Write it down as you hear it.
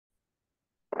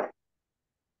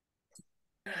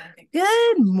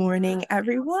Good morning,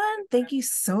 everyone. Thank you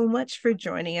so much for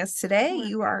joining us today.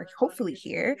 You are hopefully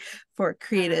here for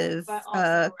Creative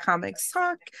Comics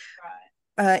Talk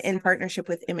in partnership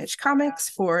with Image Comics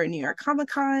for New York Comic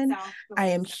Con. I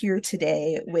am here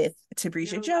today with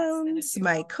Tabrisha Jones,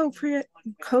 my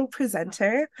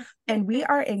co-presenter, and we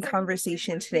are in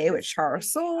conversation today with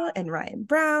Soule and Ryan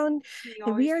Browne.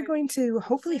 And we are going to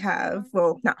hopefully have,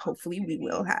 well, not hopefully, we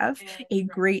will have a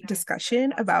great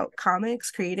discussion about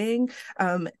comics creating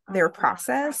their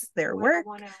process, their work,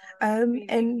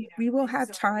 and we will have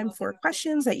time for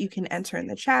questions that you can enter in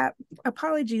the chat.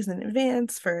 Apologies in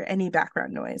advance for any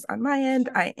background noise on my end.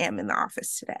 I am in the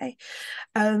office today.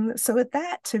 So with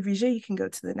that, Tavisha, you can go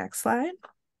to the next slide.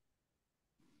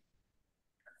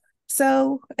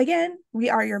 So again, we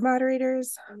are your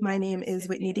moderators. My name is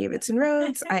Whitney Davidson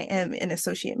Rhodes. I am an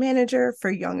associate manager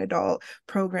for young adult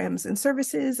programs and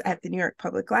services at the New York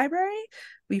Public Library.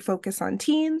 We focus on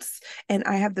teens, and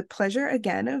I have the pleasure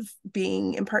again of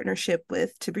being in partnership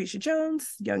with Tabrisha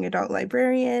Jones, young adult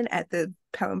librarian at the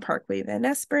Pelham Parkway Van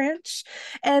Ness branch.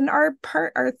 And our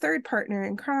third partner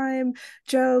in crime,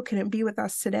 Joe, couldn't be with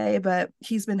us today, but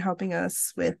he's been helping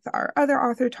us with our other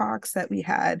author talks that we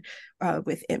had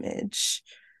with Image.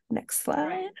 Next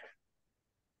slide.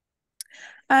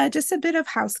 Just a bit of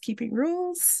housekeeping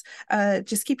rules.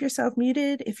 Just keep yourself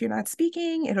muted if you're not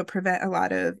speaking. It'll prevent a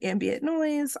lot of ambient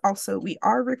noise. Also, we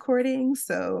are recording,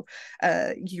 so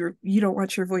you don't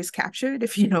want your voice captured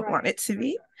if you don't want it to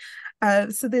be.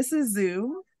 So this is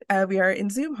Zoom. We are in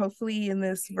Zoom, hopefully in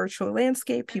this virtual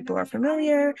landscape, people are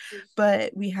familiar,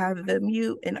 but we have the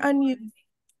mute and unmute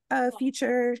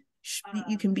feature.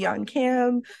 You can be on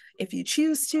cam if you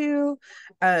choose to.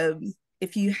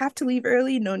 If you have to leave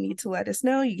early, no need to let us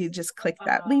know. You can just click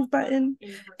that leave button.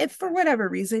 If for whatever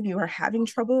reason you are having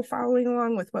trouble following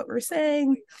along with what we're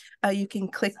saying, you can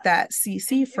click that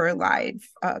CC for live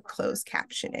closed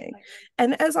captioning.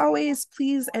 And as always,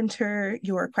 please enter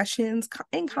your questions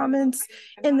and comments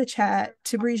in the chat.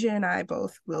 Tabrisha and I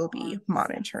both will be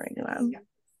monitoring them.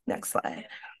 Next slide.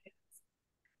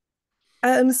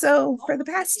 So for the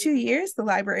past 2 years, the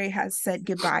library has said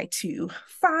goodbye to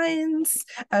fines.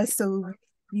 So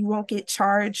you won't get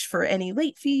charged for any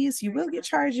late fees. You will get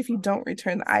charged if you don't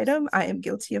return the item. I am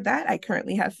guilty of that. I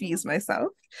currently have fees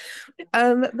myself.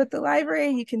 But the library,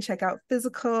 you can check out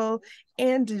physical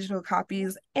and digital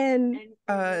copies and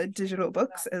digital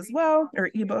books as well,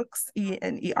 or ebooks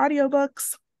and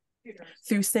e-audiobooks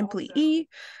through Simply E,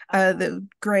 the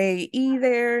gray E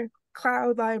there,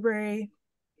 Cloud Library,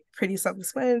 pretty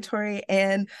self-explanatory,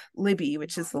 and Libby,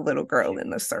 which is the little girl in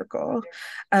the circle.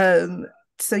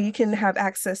 So you can have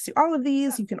access to all of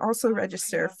these. You can also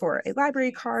register for a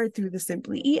library card through the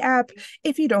Simply E app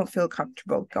if you don't feel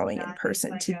comfortable going in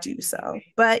person to do so.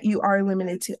 But you are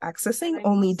limited to accessing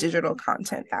only digital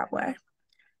content that way.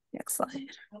 Next slide.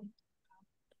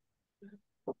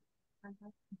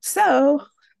 So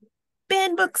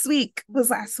Banned Books Week was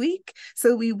last week,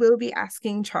 so we will be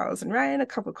asking Charles and Ryan a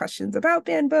couple questions about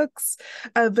banned books,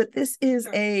 but this is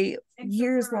a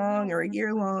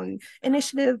year-long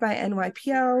initiative by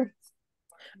NYPL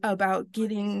about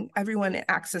getting everyone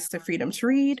access to freedom to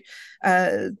read.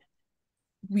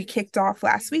 We kicked off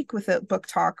last week with a book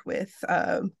talk with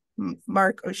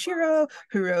Mark Oshiro,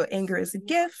 who wrote Anger is a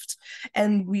Gift.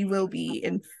 And we will be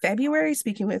in February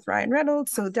speaking with Ryan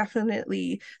Reynolds. So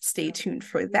definitely stay tuned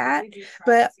for that.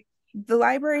 But the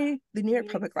library, the New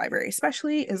York Public Library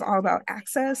especially, is all about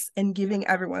access and giving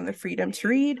everyone the freedom to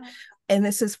read. And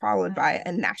this is followed by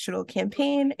a national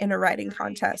campaign and a writing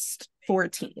contest for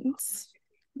teens.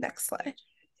 Next slide.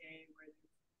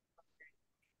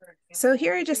 So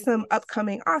here are just some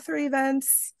upcoming author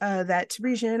events that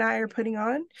Tabrisha and I are putting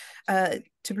on.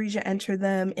 Tabrisha entered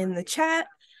them in the chat,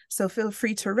 so feel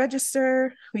free to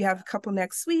register. We have a couple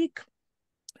next week.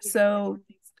 So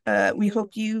we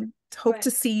hope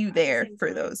to see you there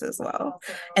for those as well.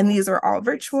 And these are all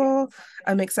virtual,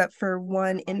 except for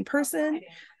one in person.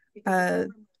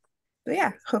 But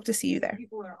yeah, hope to see you there.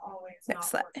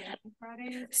 Next slide.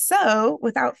 So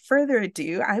without further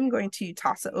ado, I'm going to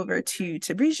toss it over to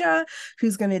Tabrisha,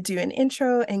 who's going to do an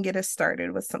intro and get us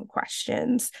started with some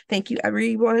questions. Thank you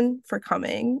everyone for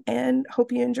coming and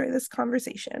hope you enjoy this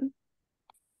conversation.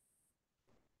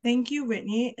 Thank you,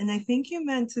 Whitney. And I think you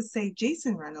meant to say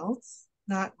Jason Reynolds,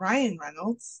 not Ryan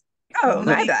Reynolds. Oh,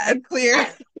 my bad. Clear.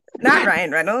 Not Ryan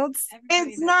Reynolds.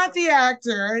 It's not the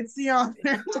actor, it's the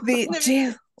author.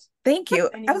 Thank you.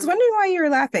 I was wondering why you were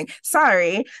laughing.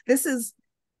 Sorry, this is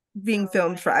being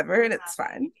filmed forever and it's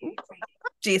fine.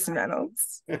 Jason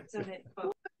Reynolds.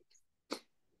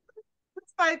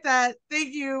 despite that,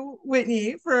 thank you,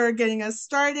 Whitney, for getting us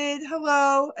started.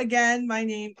 Hello again. My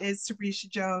name is Sabrisha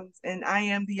Jones, and I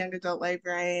am the young adult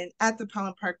librarian at the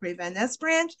Pelham Parkway Van Ness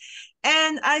branch.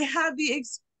 And I have the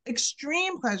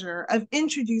extreme pleasure of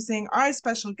introducing our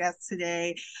special guest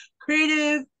today,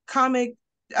 creative comic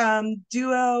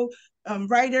duo,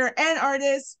 writer and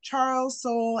artist Charles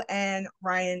Soule and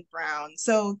Ryan Browne.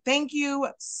 So thank you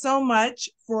so much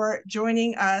for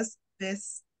joining us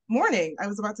this morning. I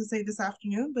was about to say this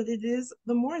afternoon, but it is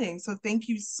the morning. So thank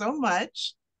you so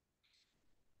much.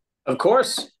 Of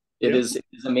course. It is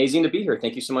amazing to be here.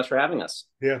 Thank you so much for having us.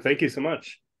 Yeah, thank you so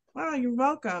much. Wow, you're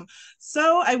welcome.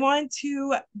 So I want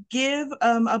to give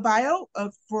a bio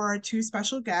for our two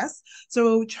special guests.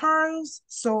 So Charles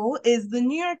Soule is the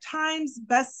New York Times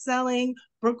best-selling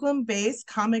Brooklyn-based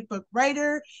comic book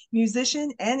writer,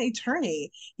 musician, and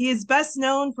attorney. He is best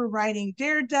known for writing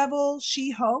Daredevil,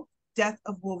 She-Hulk, Death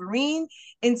of Wolverine,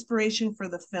 inspiration for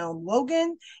the film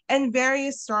Logan, and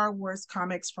various Star Wars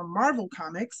comics from Marvel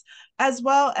Comics, as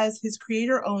well as his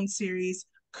creator-owned series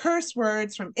Curse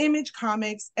Words from Image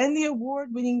Comics, and the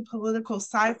award-winning political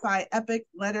sci-fi epic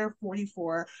Letter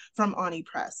 44 from Oni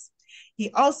Press. He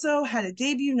also had a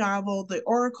debut novel, The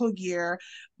Oracle Year,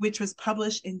 which was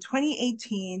published in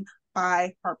 2018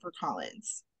 by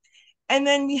HarperCollins. And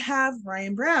then we have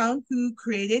Ryan Browne, who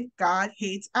created God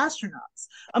Hates Astronauts,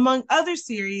 among other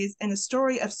series, and a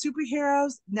story of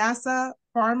superheroes, NASA,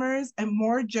 farmers, and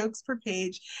more jokes per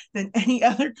page than any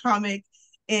other comic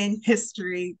in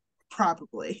history,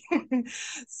 probably.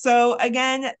 So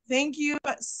again, thank you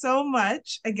so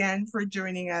much again for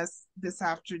joining us this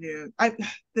afternoon.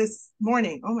 This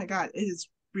morning. Oh my God, it is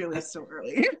really still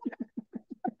early.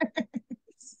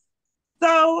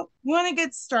 So we want to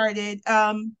get started.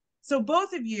 So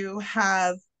both of you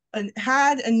have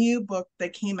had a new book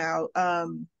that came out.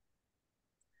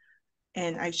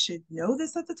 And I should know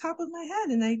this at the top of my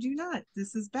head, and I do not.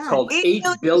 This is bad. It's called 8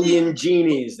 billion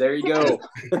genies. There you go.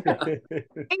 8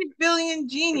 billion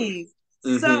genies.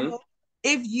 So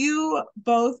if you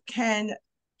both can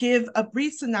give a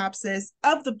brief synopsis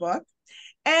of the book,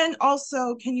 and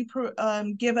also can you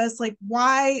give us like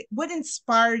what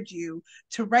inspired you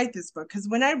to write this book? Because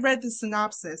when I read the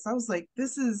synopsis, I was like,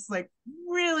 this is like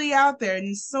really out there,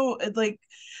 and so like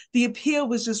the appeal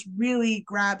was just really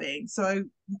grabbing. So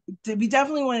we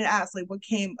definitely wanted to ask, like, what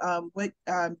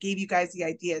gave you guys the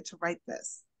idea to write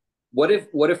this? What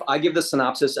if I give the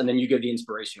synopsis and then you give the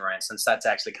inspiration, Ryan, since that's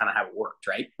actually kind of how it worked,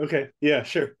 right? Okay. Yeah,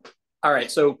 sure. All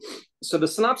right. So the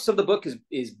synopsis of the book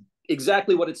is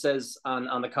exactly what it says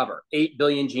on the cover. 8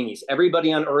 billion genies.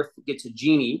 Everybody on Earth gets a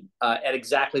genie at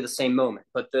exactly the same moment.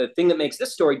 But the thing that makes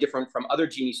this story different from other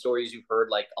genie stories you've heard,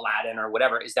 like Aladdin or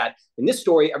whatever, is that in this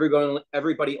story,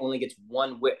 everybody only gets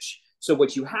one wish. So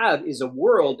what you have is a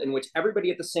world in which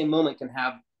everybody at the same moment can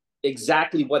have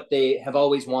exactly what they have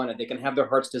always wanted. They can have their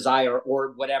heart's desire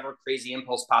or whatever crazy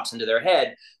impulse pops into their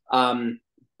head.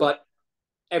 But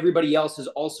everybody else is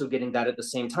also getting that at the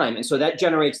same time. And so that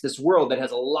generates this world that has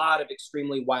a lot of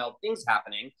extremely wild things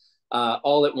happening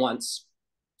all at once.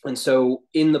 And so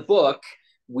in the book,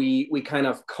 we kind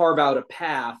of carve out a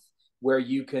path where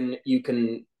you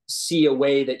can see a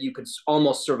way that you could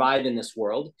almost survive in this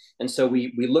world. And so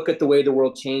we look at the way the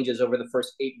world changes over the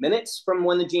first 8 minutes from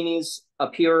when the genies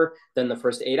appear, then the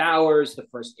first 8 hours, the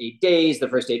first 8 days, the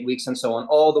first 8 weeks, and so on,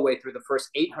 all the way through the first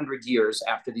 800 years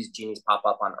after these genies pop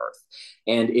up on Earth.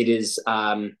 And it is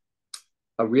a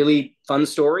really fun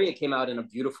story. It came out in a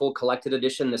beautiful collected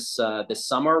edition this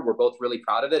summer. We're both really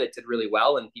proud of it. It did really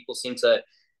well, and people seem to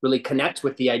really connect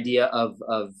with the idea of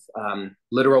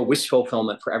literal wish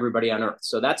fulfillment for everybody on Earth.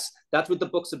 So that's what the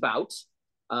book's about.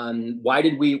 Why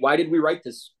did we write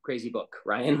this crazy book,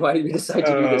 Ryan? Why did we decide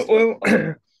to do this?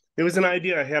 Well, it was an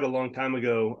idea I had a long time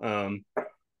ago.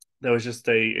 That was just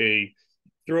a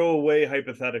throwaway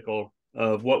hypothetical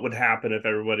of what would happen if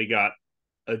everybody got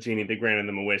a genie that granted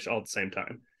them a wish all at the same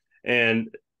time. And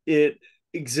it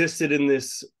existed in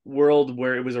this world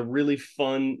where it was a really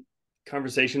fun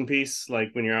conversation piece, like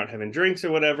when you're out having drinks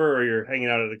or whatever, or you're hanging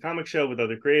out at a comic show with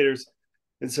other creators.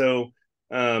 And so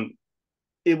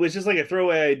it was just like a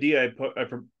throwaway idea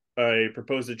I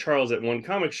proposed to Charles at one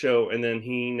comic show, and then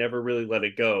he never really let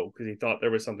it go because he thought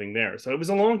there was something there. So it was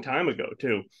a long time ago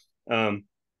too. I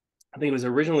think it was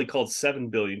originally called 7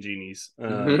 billion genies.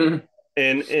 And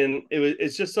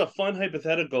it's just a fun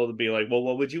hypothetical to be like, well,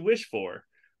 what would you wish for?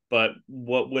 But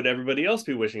what would everybody else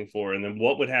be wishing for? And then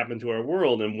what would happen to our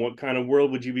world? And what kind of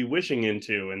world would you be wishing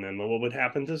into? And then what would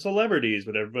happen to celebrities?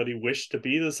 Would everybody wish to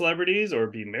be the celebrities or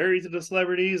be married to the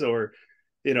celebrities? Or,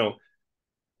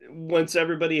 once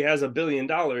everybody has $1 billion,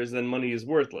 then money is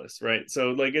worthless, right?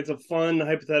 So like it's a fun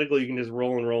hypothetical you can just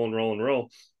roll and roll and roll and roll.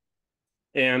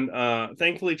 And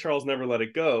thankfully Charles never let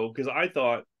it go, because I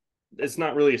thought it's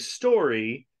not really a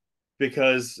story,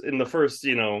 because in the first,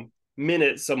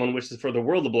 minute someone wishes for the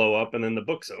world to blow up and then the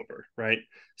book's over, right?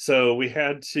 So we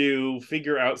had to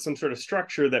figure out some sort of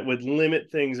structure that would limit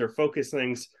things or focus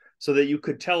things so that you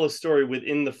could tell a story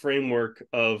within the framework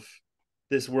of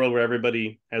this world where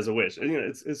everybody has a wish. And,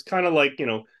 it's kind of like,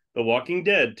 The Walking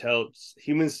Dead tells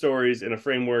human stories in a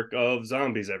framework of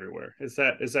zombies everywhere. It's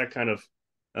that kind of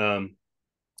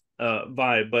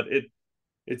vibe, but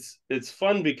it's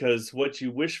fun because what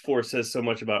you wish for says so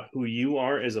much about who you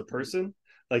are as a person.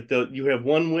 Like you have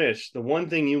one wish, the one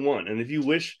thing you want, and if you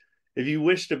wish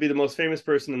to be the most famous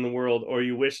person in the world, or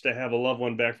you wish to have a loved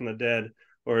one back from the dead,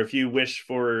 or if you wish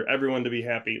for everyone to be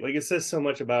happy, like it says so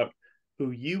much about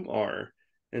who you are.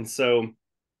 And so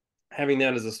having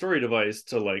that as a story device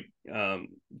to like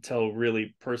tell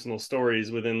really personal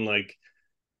stories within like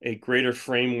a greater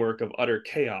framework of utter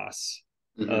chaos,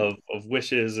 of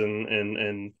wishes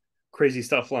and crazy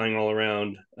stuff flying all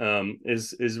around,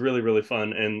 is really, really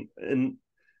fun. And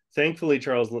thankfully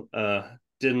Charles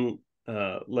didn't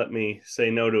let me say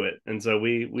no to it, and so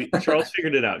we Charles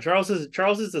figured it out. Charles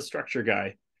is the structure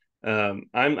guy.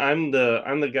 I'm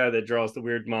the guy that draws the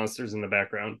weird monsters in the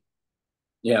background.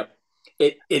 Yeah,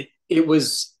 it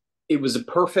was a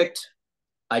perfect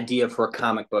idea for a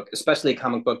comic book, especially a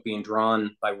comic book being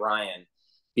drawn by Ryan,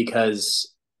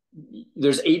 because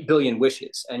there's 8 billion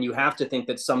wishes, and you have to think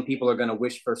that some people are going to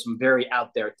wish for some very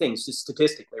out there things, just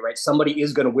statistically, right? Somebody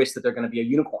is going to wish that they're going to be a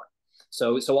unicorn.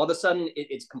 So all of a sudden,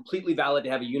 it's completely valid to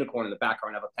have a unicorn in the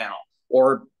background of a panel,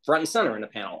 or front and center in a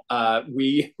panel.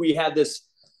 We had this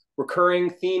recurring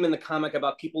theme in the comic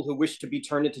about people who wish to be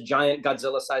turned into giant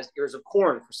Godzilla-sized ears of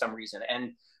corn for some reason.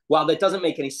 And while that doesn't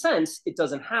make any sense, it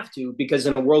doesn't have to, because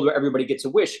in a world where everybody gets a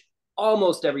wish,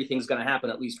 almost everything's going to happen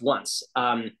at least once.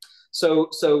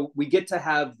 So we get to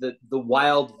have the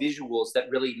wild visuals that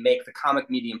really make the comic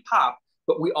medium pop,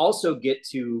 but we also get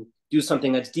to do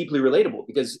something that's deeply relatable,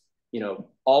 because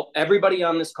everybody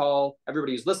on this call,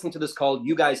 everybody who's listening to this call,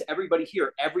 you guys, everybody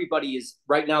here, everybody is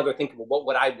right now, they're thinking, well, what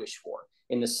would I wish for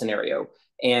in this scenario?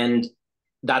 And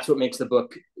that's what makes the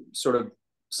book sort of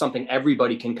something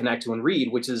everybody can connect to and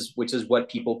read, which is what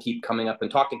people keep coming up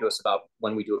and talking to us about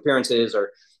when we do appearances,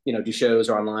 or do shows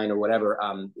or online or whatever.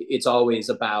 It's always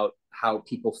about how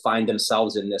people find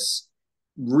themselves in this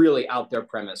really out there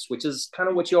premise, which is kind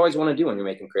of what you always want to do when you're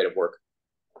making creative work.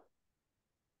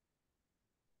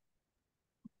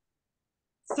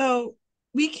 So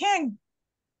we can't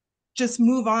just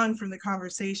move on from the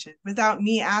conversation without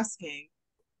me asking,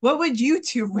 what would you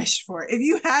two wish for if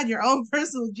you had your own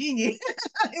personal genie?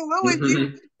 What would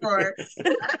you wish for?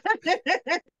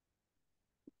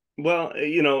 Well,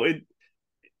 it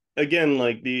again,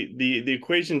 like the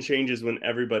equation changes when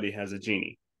everybody has a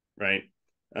genie, right?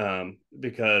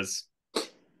 Because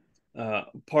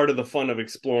part of the fun of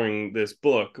exploring this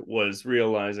book was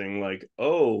realizing, like,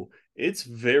 oh, it's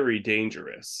very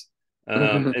dangerous.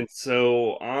 And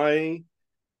so I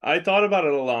thought about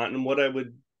it a lot, and what I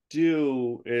would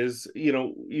do is,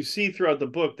 you see throughout the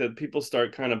book that people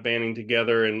start kind of banding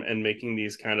together and making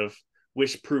these kind of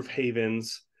wish-proof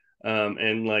havens,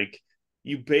 and like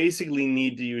you basically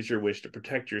need to use your wish to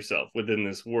protect yourself within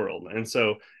this world. And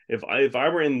so if I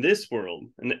were in this world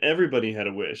and everybody had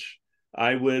a wish,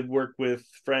 I would work with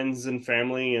friends and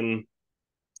family and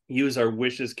use our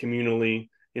wishes communally.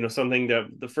 Something that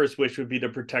the first wish would be to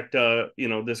protect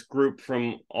this group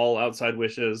from all outside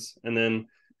wishes, and then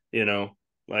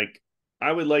like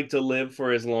I would like to live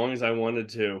for as long as I wanted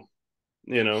to.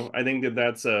 I think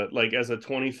that's like, as a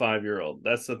 25-year-old,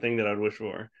 that's the thing that I'd wish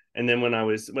for. And then when I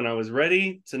was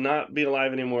ready to not be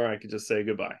alive anymore, I could just say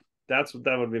goodbye. That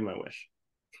would be my wish.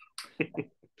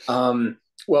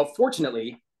 Well,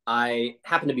 fortunately, I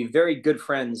happen to be very good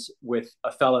friends with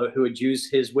a fellow who would use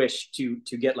his wish to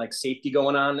get like safety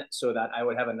going on, so that I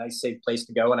would have a nice safe place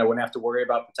to go and I wouldn't have to worry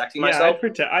about protecting myself.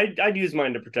 I'd use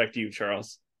mine to protect you,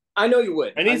 Charles. I know you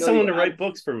would. I need someone to write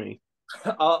books for me.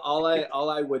 All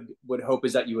I would hope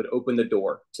is that you would open the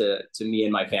door to me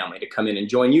and my family to come in and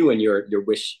join you in your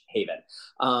wish haven.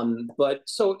 But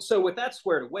so with that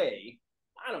squared away,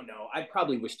 I don't know, I'd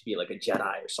probably wish to be like a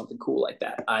Jedi or something cool like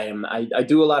that. I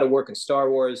do a lot of work in Star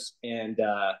Wars, and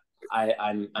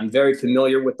I'm very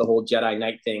familiar with the whole Jedi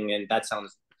Knight thing, and that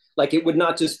sounds like it would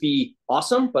not just be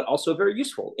awesome, but also very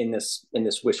useful in this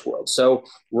wish world. So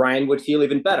Ryan would feel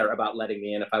even better about letting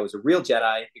me in if I was a real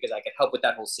Jedi, because I could help with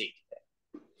that whole safety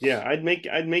thing. Yeah, I'd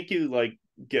make you like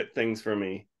get things for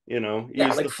me, yeah,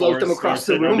 use like the float Force, them across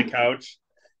the sit room on the couch.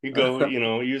 You go,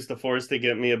 use the Force to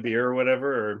get me a beer or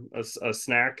whatever, or a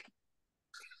snack.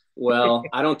 Well,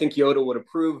 I don't think Yoda would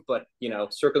approve, but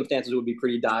circumstances would be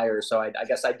pretty dire. So I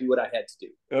guess I do what I had to do.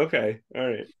 Okay, all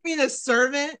right. You mean a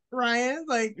servant, Ryan?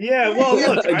 Like, yeah. Well,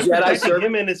 look, I'm Jedi protecting servant.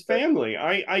 him and his family.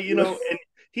 And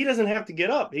he doesn't have to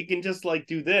get up. He can just like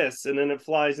do this, and then it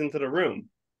flies into the room.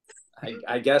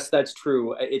 I guess that's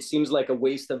true. It seems like a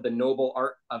waste of the noble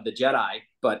art of the Jedi,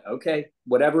 but okay,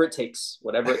 whatever it takes.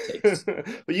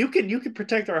 But you could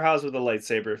protect our house with a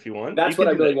lightsaber if you want. That's what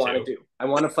I really want to do. I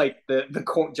want to fight the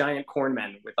giant corn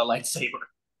men with a lightsaber.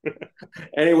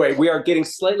 Anyway, we are getting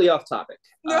slightly off topic.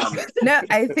 No,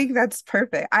 I think that's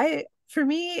perfect. For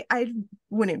me, I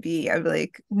wouldn't be. I'm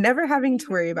like never having to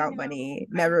worry about money,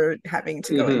 never having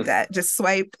to go in debt. Just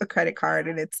swipe a credit card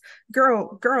and it's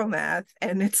girl math,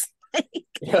 and it's like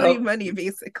free money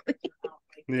basically.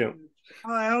 Yeah.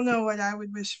 Oh, I don't know what I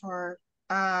would wish for.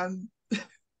 Probably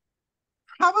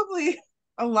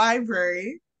a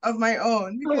library of my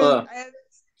own, because I have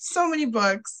so many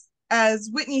books, as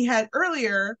Whitney had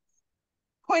earlier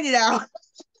pointed out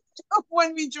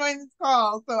when we joined this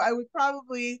call. So I would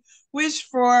probably wish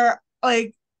for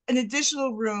like an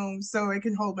additional room so I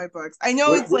can hold my books. I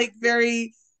know it's like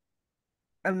very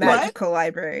a magical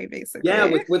library, basically. Yeah,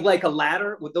 with like a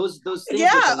ladder, with those things with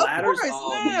the ladders. Of course.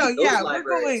 Oh, no, yeah,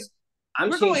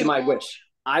 I'm changing my wish.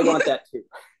 I want that too.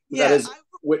 Yeah, that is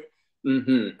like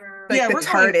the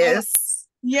TARDIS.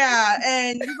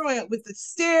 And you're going with the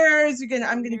stairs.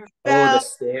 I'm gonna the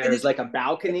stairs, like a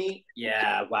balcony.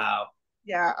 Yeah, wow.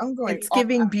 Yeah, I'm going. It's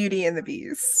giving Beauty and the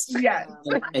Beast. Yeah.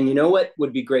 And you know what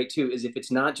would be great too is if it's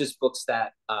not just books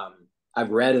that I've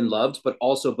read and loved, but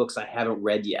also books I haven't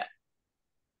read yet.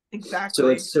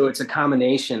 Exactly. So it's a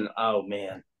combination. Oh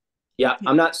man. Yeah,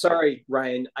 I'm not sorry,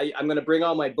 Ryan. I'm going to bring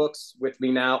all my books with me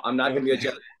now. I'm not going to be a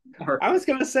Jedi. I was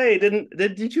going to say,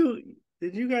 did you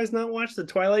guys not watch The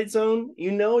Twilight Zone?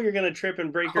 You're going to trip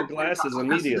and break your glasses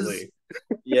immediately.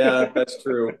 Yeah, that's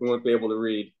true. We won't be able to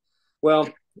read. Well,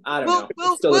 I don't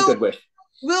know. It's still a good wish.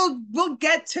 We'll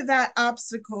get to that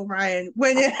obstacle, Ryan,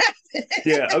 when it happens.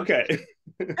 Yeah, okay.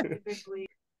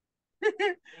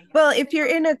 Well, if you're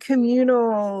in a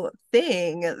communal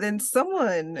thing, then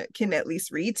someone can at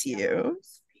least read to you.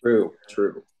 True.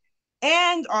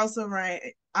 And also, Ryan,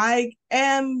 I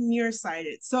am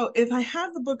nearsighted. So if I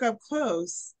have the book up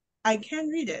close, I can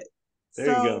read it. There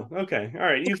you go. Okay. All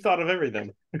right. You've thought of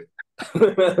everything.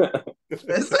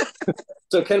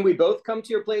 So can we both come to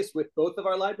your place with both of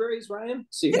our libraries, Ryan?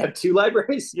 So you have two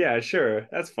libraries? Yeah, sure.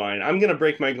 That's fine. I'm going to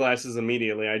break my glasses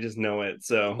immediately. I just know it.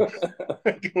 So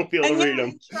I won't be able to read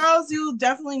them. Charles, you'll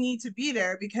definitely need to be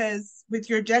there, because with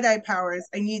your Jedi powers,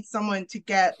 I need someone to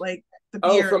get like the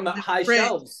beer from the high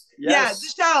shelves. Yes. Yeah, the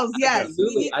shelves. Yes.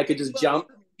 Absolutely. I could just jump.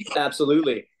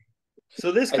 Absolutely.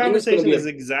 So this conversation is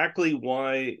exactly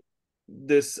why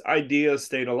this idea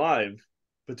stayed alive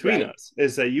between us,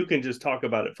 is that you can just talk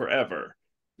about it forever.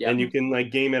 And you can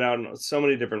like game it out in so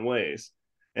many different ways.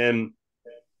 And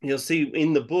you'll see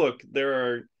in the book, there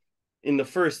are, in the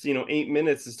first 8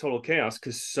 minutes is total chaos,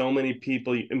 because so many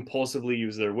people impulsively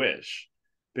use their wish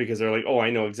because they're like, oh,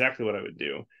 I know exactly what I would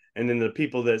do. And then the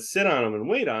people that sit on them and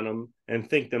wait on them and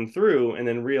think them through, and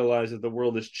then realize that the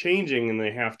world is changing and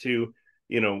they have to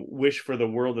wish for the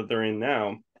world that they're in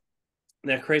now,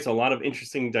 that creates a lot of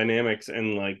interesting dynamics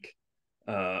and like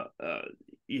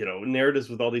narratives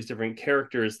with all these different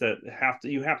characters that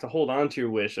you have to hold on to your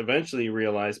wish. Eventually you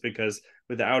realize, because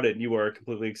without it you are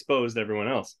completely exposed to everyone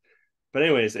else. But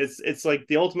anyways, it's like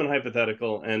the ultimate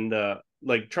hypothetical, and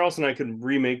like Charles and I could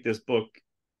remake this book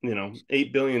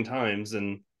 8 billion times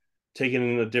and take it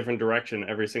in a different direction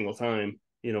every single time,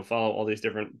 follow all these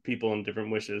different people and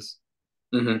different wishes.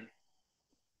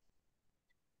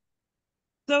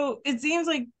 So it seems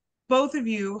like both of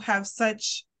you have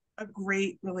such a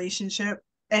great relationship,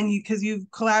 and because you've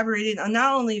collaborated on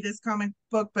not only this comic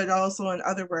book but also on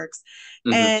other works.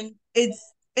 And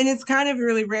it's kind of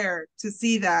really rare to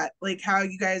see that, like how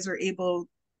you guys are able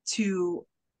to,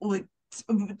 like,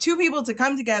 two people to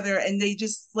come together and they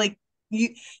just like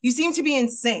you seem to be in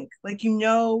sync, like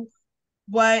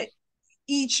what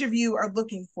each of you are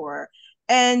looking for.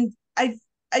 And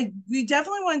we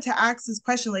definitely wanted to ask this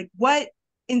question, like what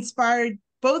inspired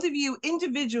both of you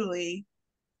individually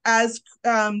as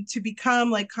to become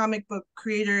like comic book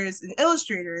creators and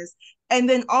illustrators, and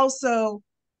then also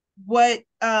what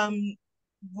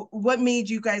made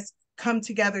you guys come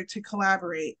together to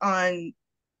collaborate on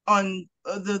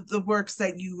the works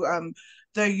that you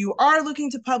are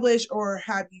looking to publish, or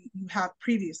you have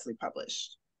previously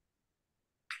published.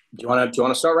 Do you want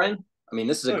to start, Ryan? I mean,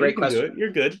 this is a great question.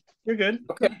 You're good.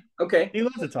 Okay. You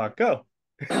love to talk. Go.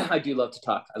 I do love to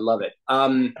talk. I love it.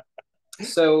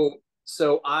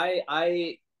 So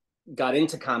I got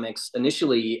into comics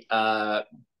initially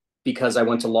because I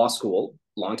went to law school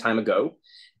a long time ago,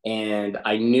 and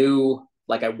I knew,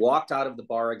 like, I walked out of the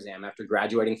bar exam after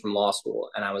graduating from law school,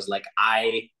 and I was like,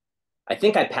 I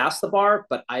think I passed the bar,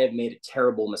 but I have made a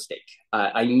terrible mistake.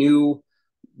 I knew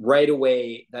right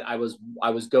away that I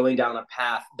was going down a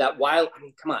path that, while, I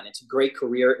mean, come on, it's a great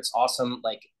career, it's awesome.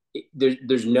 Like,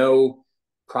 there's no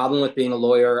problem with being a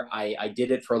lawyer. I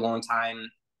did it for a long time,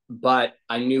 but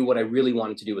I knew what I really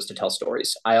wanted to do was to tell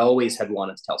stories. I always had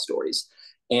wanted to tell stories,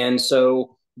 and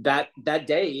so that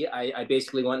day, I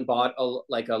basically went and bought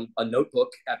a notebook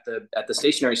at the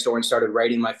stationery store and started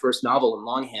writing my first novel in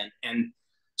longhand. And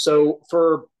so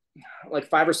for like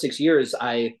 5 or 6 years,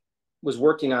 I was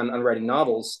working on writing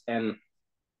novels, and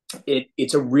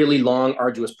it's a really long,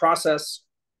 arduous process.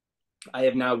 I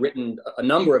have now written a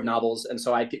number of novels, and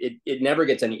so it never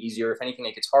gets any easier. If anything,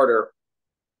 it gets harder,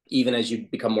 even as you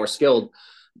become more skilled.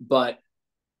 But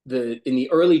in the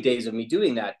early days of me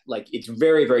doing that, like, it's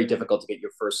very, very difficult to get your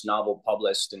first novel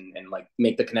published and like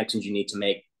make the connections you need to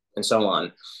make and so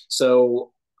on.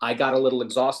 So I got a little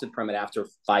exhausted from it after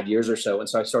 5 years or so, and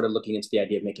so I started looking into the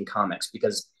idea of making comics,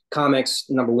 because comics,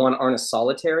 number one, aren't as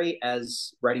solitary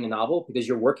as writing a novel, because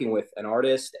you're working with an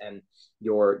artist and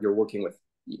you're working with,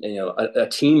 you know, a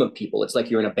team of people. It's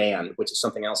like you're in a band, which is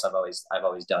something else I've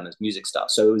always done, is music stuff.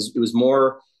 So it was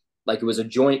more like it was a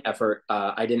joint effort.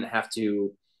 I didn't have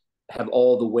to have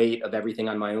all the weight of everything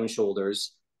on my own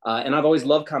shoulders. And I've always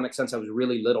loved comics since I was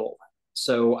really little.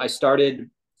 So I started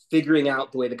figuring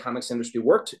out the way the comics industry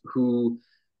worked,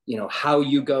 how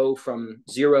you go from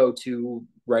zero to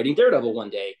writing Daredevil one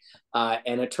day.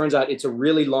 And it turns out it's a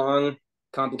really long,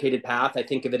 complicated path. I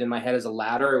think of it in my head as a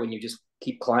ladder, when you just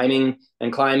keep climbing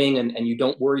and climbing, and you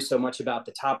don't worry so much about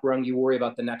the top rung, you worry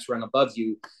about the next rung above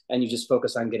you, and you just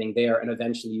focus on getting there. And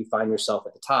eventually you find yourself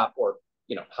at the top, or,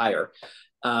 higher.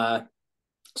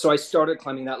 So I started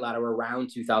climbing that ladder around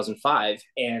 2005,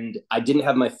 and I didn't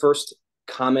have my first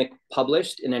comic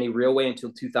published in any real way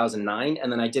until 2009,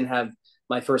 and then I didn't have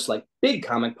my first like big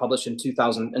comic published in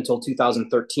 2000 until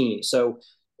 2013. So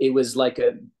it was like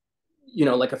a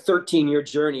 13-year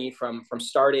journey from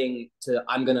starting to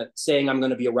I'm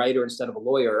gonna be a writer instead of a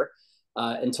lawyer,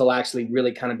 until actually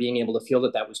really kind of being able to feel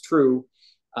that was true.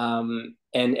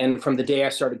 And from the day I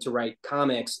started to write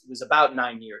comics, it was about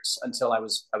 9 years until I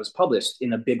was published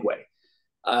in a big way.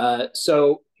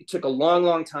 So it took a long,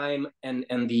 long time, and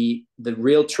the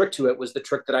real trick to it was the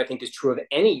trick that I think is true of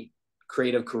any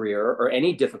creative career or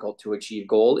any difficult to achieve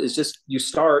goal, is just you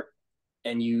start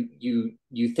and you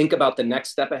think about the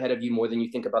next step ahead of you more than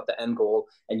you think about the end goal,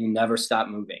 and you never stop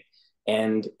moving.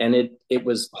 And it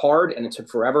was hard, and it took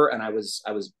forever, and I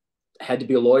had to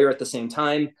be a lawyer at the same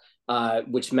time,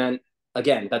 which meant,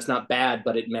 again, that's not bad,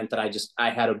 but it meant that I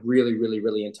had a really, really,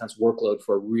 really intense workload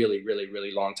for a really, really,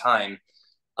 really long time.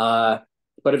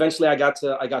 But eventually I got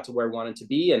to where I wanted to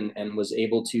be, and was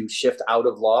able to shift out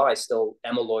of law. I still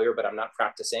am a lawyer, but I'm not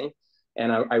practicing,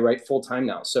 and I write full time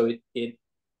now. So it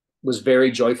was very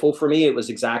joyful for me. It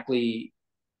was exactly,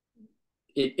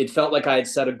 it felt like I had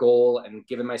set a goal and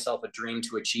given myself a dream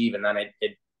to achieve, and then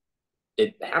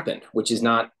it happened, which is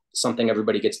not something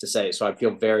everybody gets to say. So I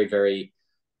feel very, very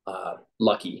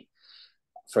lucky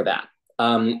for that.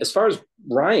 As far as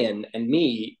Ryan and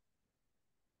me,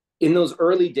 in those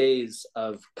early days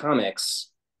of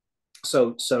comics,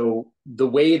 so the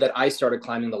way that I started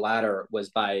climbing the ladder was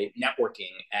by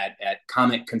networking at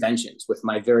comic conventions with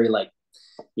my very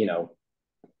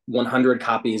 100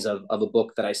 copies of a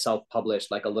book that I self-published,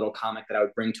 like a little comic that I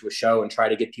would bring to a show and try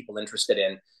to get people interested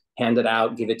in, hand it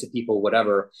out, give it to people,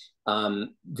 whatever.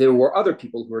 There were other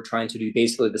people who were trying to do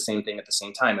basically the same thing at the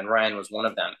same time, and Ryan was one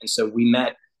of them. And so we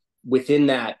met within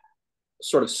that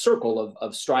sort of circle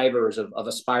of strivers, of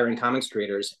aspiring comics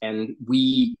creators, and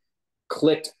we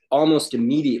clicked almost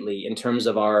immediately in terms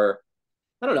of our,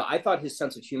 I don't know, I thought his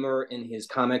sense of humor in his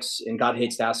comics, in God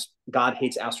Hates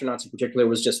Astronauts in particular,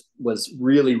 was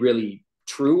really, really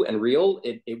true and real.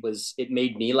 It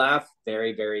made me laugh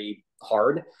very, very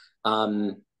hard.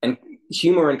 And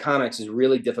humor in comics is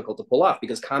really difficult to pull off,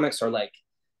 because comics are like,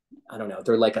 I don't know,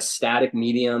 they're like a static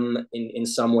medium in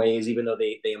some ways, even though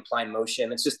they imply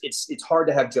motion. It's hard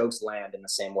to have jokes land in the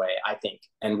same way, I think.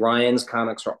 And Ryan's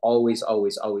comics are always,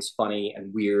 always, always funny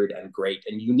and weird and great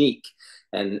and unique.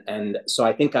 And so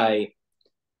I think I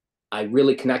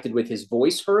really connected with his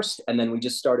voice first, and then we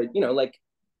just started, like,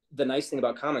 the nice thing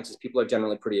about comics is people are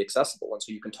generally pretty accessible, and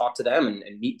so you can talk to them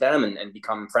and meet them and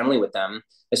become friendly with them,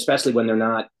 especially when they're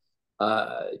not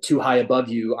too high above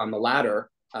you on the ladder.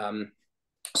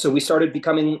 So we started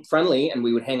becoming friendly, and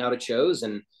we would hang out at shows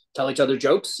and tell each other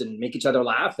jokes and make each other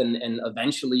laugh, and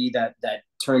eventually that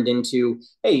turned into,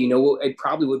 hey, it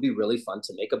probably would be really fun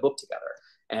to make a book together.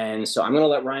 And so I'm going to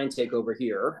let Ryan take over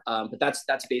here, but that's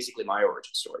basically my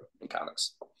origin story in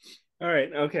comics. All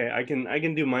right, okay, I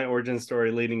can do my origin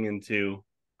story leading into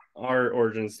our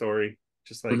origin story,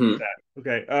 just like that.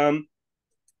 Okay,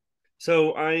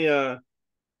 so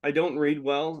I don't read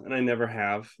well, and I never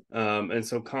have, and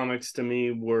so comics to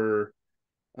me were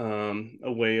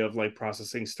a way of like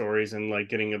processing stories and like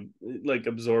getting like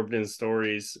absorbed in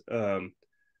stories,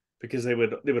 because they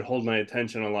would hold my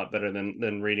attention a lot better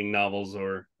than reading novels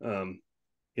or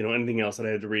anything else that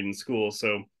I had to read in school.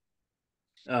 So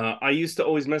I used to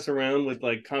always mess around with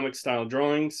like comic style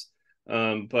drawings,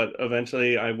 but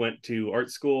eventually I went to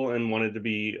art school and wanted to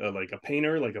be like a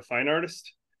painter, like a fine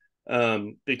artist,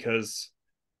 because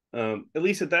at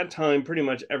least at that time, pretty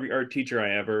much every art teacher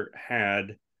I ever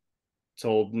had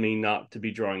told me not to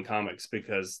be drawing comics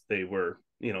because they were,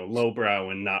 lowbrow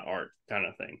and not art kind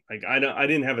of thing. Like I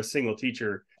didn't have a single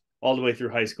teacher all the way through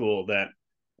high school that,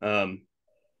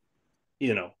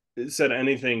 you know, said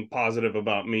anything positive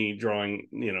about me drawing,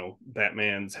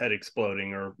 Batman's head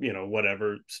exploding or,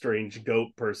 whatever strange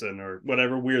goat person or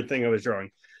whatever weird thing I was drawing.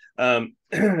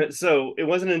 So it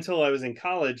wasn't until I was in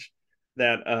college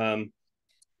that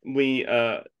we,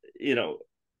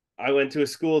 I went to a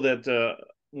school that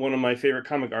one of my favorite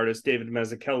comic artists, David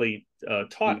Mazzucchelli,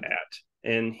 taught at,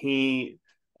 and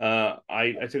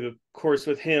I took a course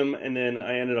with him, and then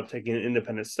I ended up taking an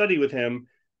independent study with him,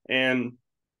 and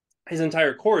his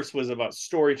entire course was about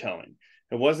storytelling.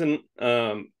 It wasn't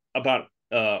about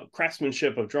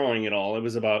craftsmanship of drawing at all. It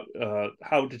was about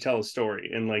how to tell a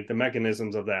story and like the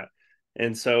mechanisms of that.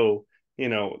 And so,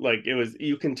 like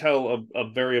you can tell a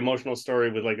very emotional story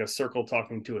with like a circle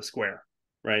talking to a square,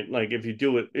 right? Like if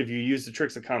you use the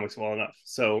tricks of comics well enough.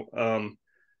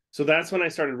 So that's when I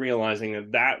started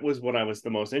realizing that was what I was the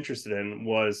most interested in,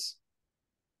 was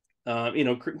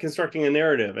constructing a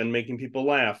narrative and making people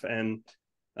laugh. And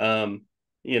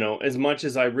as much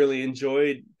as I really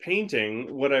enjoyed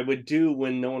painting, what I would do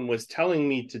when no one was telling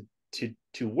me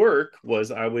to work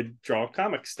was I would draw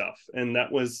comic stuff, and that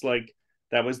was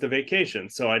the vacation.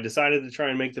 So I decided to try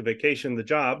and make the vacation the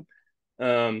job.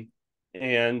 And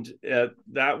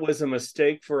that was a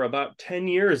mistake for about 10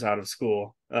 years out of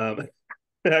school.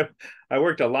 I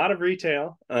worked a lot of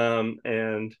retail,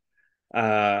 and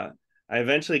I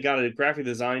eventually got a graphic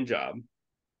design job,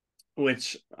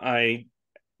 which I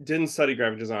didn't study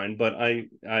graphic design, but I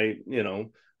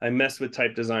messed with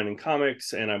type design in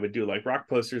comics, and I would do like rock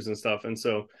posters and stuff. And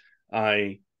so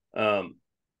I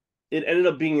it ended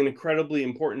up being an incredibly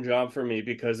important job for me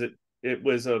because it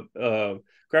was a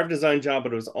graphic design job,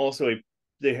 but it was also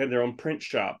they had their own print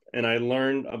shop, and I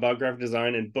learned about graphic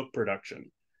design and book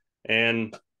production.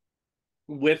 And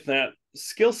with that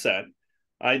skill set,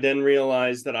 I then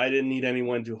realized that I didn't need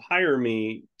anyone to hire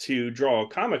me to draw a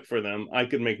comic for them. I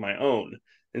could make my own.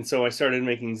 And so I started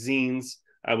making zines.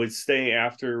 I would stay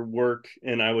after work,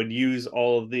 and I would use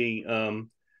all of the,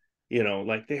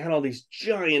 like they had all these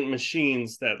giant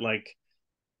machines that like,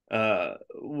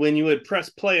 when you would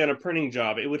press play on a printing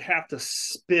job, it would have to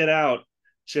spit out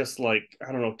just like,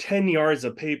 I don't know, 10 yards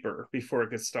of paper before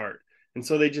it could start. And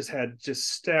so they just had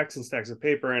just stacks and stacks of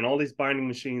paper and all these binding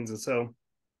machines. And so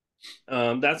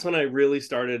that's when I really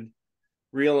started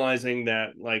realizing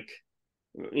that, like,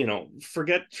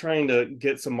 forget trying to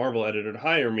get some Marvel editor to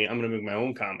hire me. I'm going to make my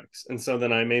own comics. And so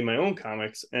then I made my own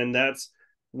comics, and that's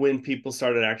when people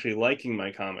started actually liking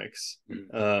my comics.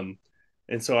 And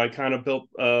so I kind of built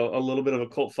a little bit of a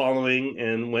cult following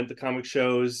and went to comic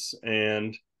shows,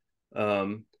 and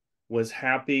was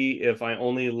happy if I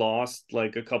only lost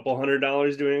like a couple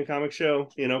 $100 doing a comic show,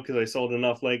 because I sold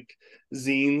enough like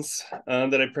zines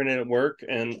that I printed at work.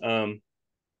 And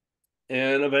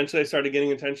eventually I started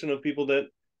getting attention of people that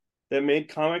made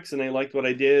comics, and they liked what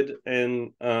I did.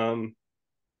 And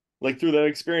like through that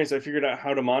experience, I figured out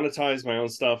how to monetize my own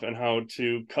stuff and how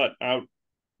to cut out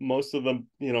most of the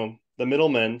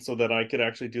middlemen so that I could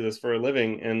actually do this for a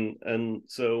living. And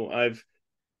so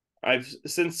I've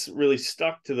since really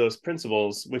stuck to those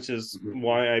principles, which is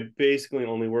why I basically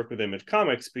only work with Image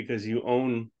Comics, because you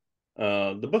own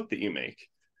the book that you make.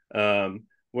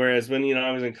 Whereas when,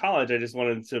 I was in college, I just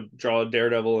wanted to draw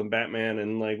Daredevil and Batman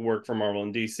and like work for Marvel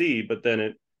and DC. But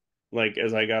then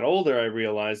as I got older, I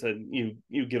realized that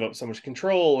you give up so much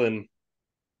control, and,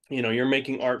 you're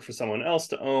making art for someone else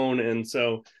to own. And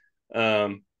so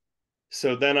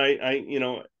then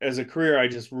I as a career, I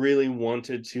just really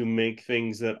wanted to make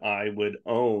things that I would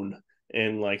own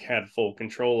and like had full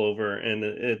control over.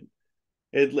 And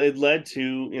it led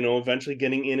to, eventually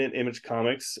getting in at Image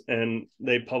Comics, and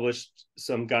they published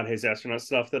some God Hates Astronaut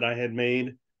stuff that I had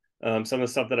made. Some of the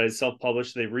stuff that I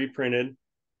self-published, they reprinted.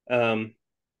 And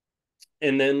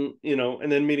then,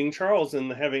 meeting Charles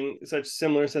and having such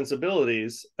similar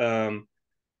sensibilities, like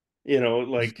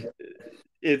For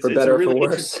it's a better or for really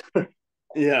worse.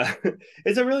 yeah,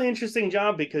 it's a really interesting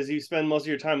job because you spend most of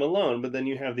your time alone, but then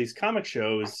you have these comic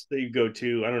shows that you go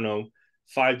to, I don't know,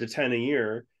 5 to 10 a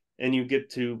year, and you get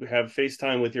to have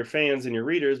FaceTime with your fans and your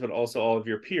readers, but also all of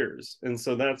your peers. And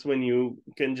so that's when you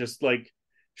can just like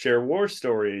share war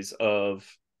stories of,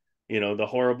 the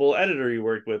horrible editor you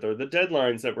worked with, or the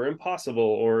deadlines that were impossible,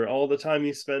 or all the time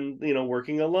you spend,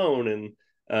 working alone.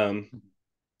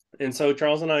 And so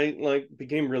Charles and I like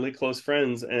became really close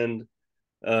friends, and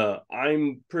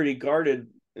I'm pretty guarded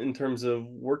in terms of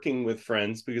working with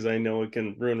friends because I know it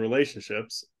can ruin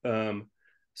relationships.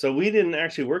 So we didn't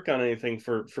actually work on anything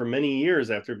for many years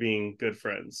after being good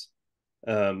friends.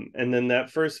 And then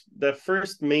that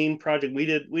first main project we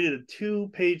did a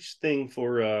 2-page thing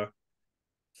for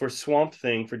Swamp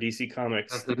Thing for DC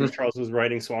Comics, because Charles was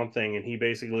writing Swamp Thing, and he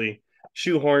basically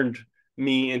shoehorned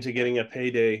me into getting a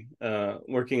payday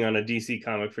working on a DC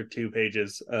comic for 2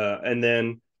 pages, and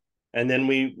then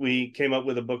we came up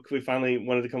with a book. We finally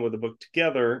wanted to come up with a book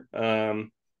together,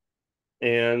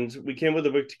 and we came with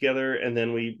a book together, and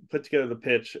then we put together the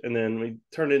pitch, and then we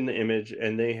turned it into Image,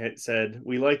 and they had said,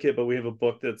 we like it, but we have a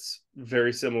book that's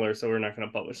very similar, so we're not going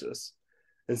to publish this.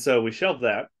 And so we shelved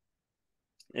that,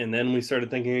 and then we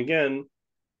started thinking again,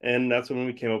 and that's when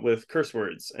we came up with Curse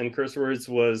Words. And Curse Words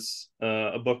was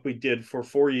a book we did for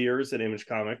 4 years at Image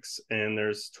Comics, and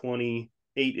there's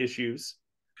 28 issues.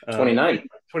 29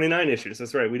 issues,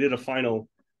 that's right. We did a final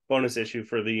bonus issue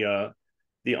for the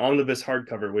omnibus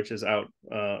hardcover, which is out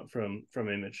from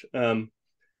Image.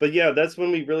 But yeah, that's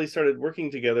when we really started working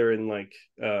together and like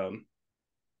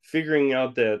figuring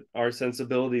out that our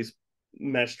sensibilities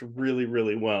meshed really,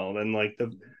 really well. And like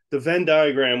the Venn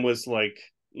diagram was like,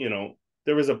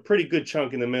 there was a pretty good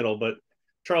chunk in the middle, but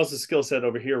Charles's skill set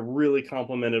over here really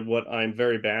complemented what I'm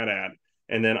very bad at.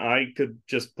 And then I could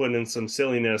just put in some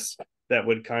silliness that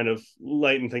would kind of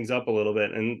lighten things up a little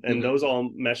bit. And those all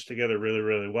meshed together really,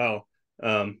 really well.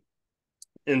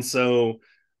 And so,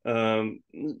 and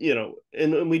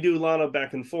we do a lot of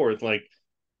back and forth. Like,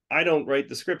 I don't write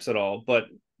the scripts at all, but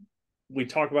we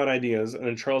talk about ideas, and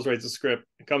then Charles writes a script.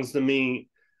 It comes to me.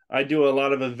 I do a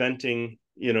lot of eventing,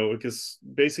 because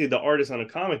basically the artist on a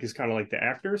comic is kind of like the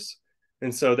actors.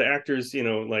 And so the actors,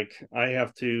 like I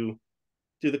have to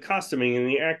do the costuming and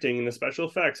the acting and the special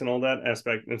effects and all that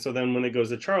aspect. And so then when it goes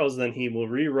to Charles, then he will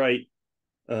rewrite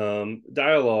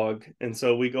dialogue. And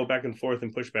so we go back and forth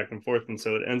and push back and forth. And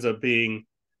so it ends up being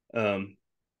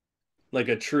like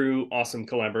a true awesome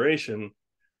collaboration.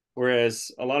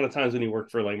 Whereas a lot of times when you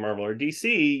work for like Marvel or DC,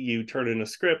 you turn in a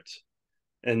script,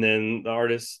 and then the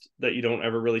artist that you don't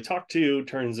ever really talk to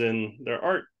turns in their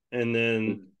art, and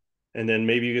then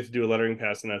maybe you get to do a lettering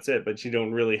pass, and that's it. But you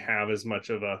don't really have as much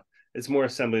of it's more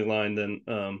assembly line than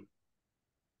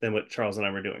what Charles and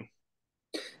I were doing.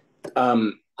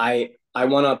 I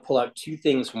want to pull out 2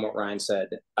 things from what Ryan said.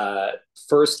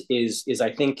 First is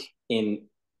I think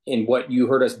in what you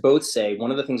heard us both say, one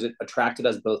of the things that attracted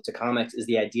us both to comics is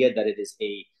the idea that it is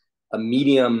a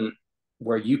medium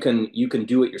where you can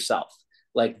do it yourself.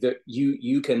 Like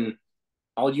you can,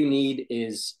 all you need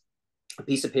is a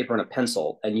piece of paper and a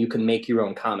pencil, and you can make your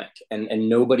own comic, and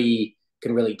nobody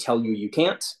can really tell you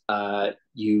can't. And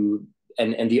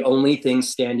the only thing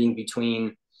standing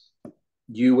between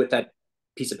you with that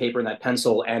piece of paper and that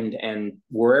pencil and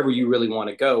wherever you really want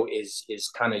to go is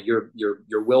kind of your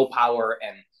willpower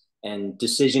and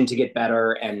decision to get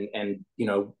better and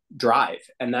drive.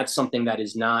 And that's something that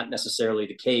is not necessarily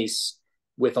the case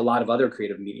with a lot of other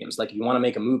creative mediums. Like, if you want to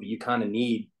make a movie, you kind of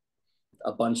need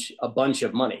a bunch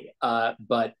of money.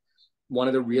 But one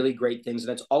of the really great things, and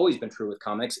that's always been true with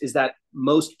comics, is that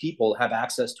most people have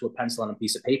access to a pencil and a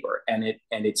piece of paper, and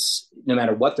it's no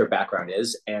matter what their background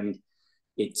is, and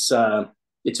it's a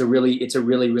really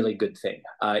good thing.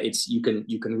 You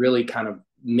can really kind of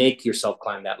make yourself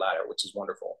climb that ladder, which is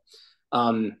wonderful.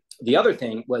 The other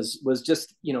thing was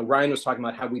just, Ryan was talking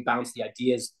about how we bounce the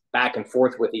ideas back and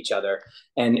forth with each other,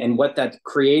 and what that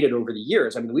created over the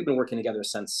years. I mean, we've been working together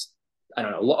since, I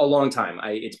don't know, a long time.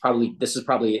 This is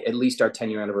probably at least our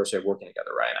 10-year anniversary of working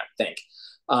together, Ryan, I think.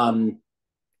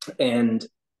 And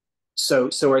so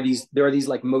there are these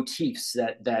like motifs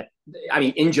that I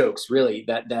mean, in jokes really,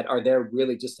 that are there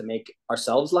really just to make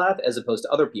ourselves laugh as opposed to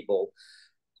other people.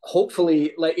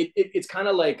 Hopefully, like it's kind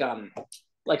of like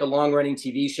like a long running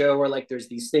TV show where like there's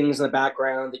these things in the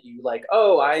background that you like,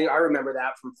 oh, I remember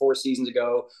that from 4 seasons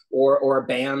ago, or a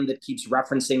band that keeps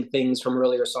referencing things from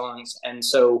earlier songs. And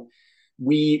so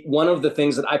one of the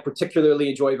things that I particularly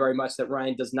enjoy very much that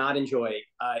Ryan does not enjoy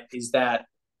is that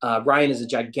Ryan is a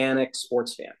gigantic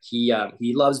sports fan. He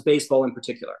loves baseball in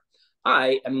particular.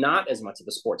 I am not as much of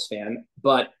a sports fan,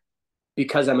 but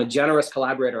because I'm a generous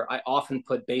collaborator, I often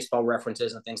put baseball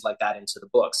references and things like that into the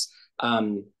books.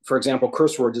 For example,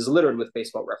 Curse Words is littered with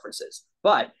baseball references.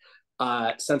 But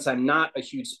since I'm not a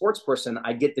huge sports person,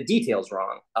 I get the details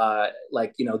wrong.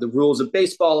 Like, the rules of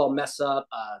baseball, I'll mess up.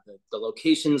 The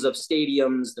locations of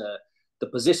stadiums, the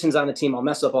positions on the team, I'll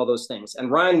mess up all those things. And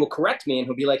Ryan will correct me and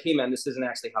he'll be like, hey, man, this isn't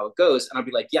actually how it goes. And I'll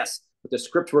be like, yes, but the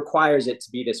script requires it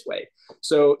to be this way.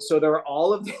 So there are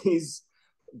all of these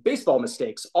baseball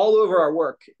mistakes all over our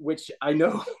work, which I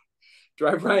know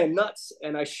drive Ryan nuts,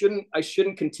 and I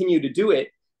shouldn't continue to do it,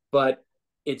 but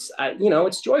it's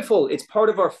it's joyful. It's part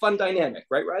of our fun dynamic,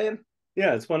 right, Ryan?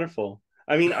 Yeah, it's wonderful.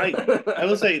 I mean, I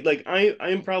will say, like, I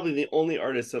am probably the only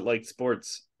artist that likes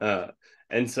sports,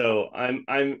 and so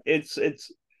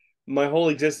it's my whole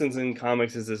existence in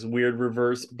comics is this weird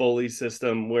reverse bully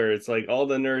system where it's like all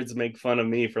the nerds make fun of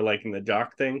me for liking the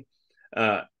jock thing,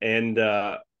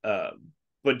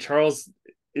 but Charles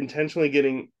intentionally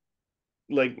getting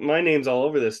like my name's all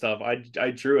over this stuff. I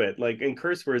drew it. Like in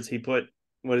Curse Words, he put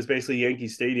what is basically Yankee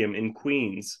Stadium in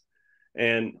Queens,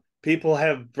 and people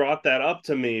have brought that up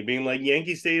to me, being like,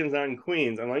 Yankee Stadium's not in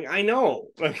Queens. I'm like, I know,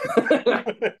 like,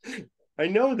 I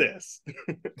know this.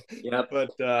 Yeah,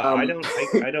 but I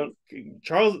don't.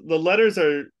 Charles, the letters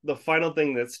are the final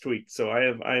thing that's tweaked, so I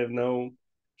have there's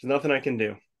nothing I can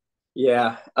do.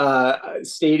 Yeah,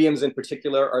 stadiums in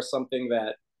particular are something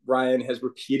that Ryan has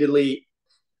repeatedly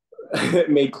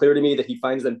made clear to me that he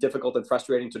finds them difficult and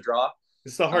frustrating to draw.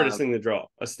 It's the hardest thing to draw,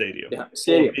 a stadium. Yeah,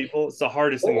 stadium. Full of people. It's the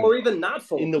hardest thing, or even not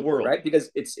full in the world, right?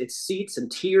 Because it's seats and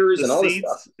tiers and all this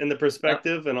stuff, and the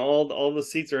perspective, and all the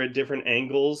seats are at different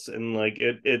angles, and like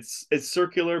it's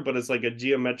circular, but it's like a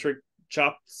geometric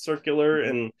chopped circular,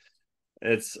 and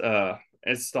it's the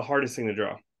hardest thing to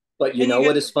draw. But you know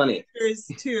what is funny?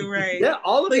 Too, right? Yeah,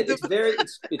 all of it.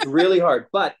 It's really hard,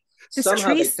 but just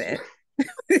trace it.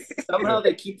 Somehow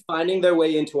they keep finding their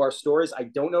way into our stores. I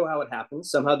don't know how it happens.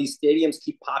 Somehow these stadiums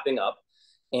keep popping up.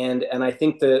 And I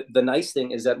think the nice thing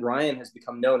is that Ryan has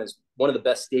become known as one of the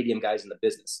best stadium guys in the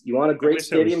business. You want a great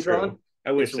stadium drawn?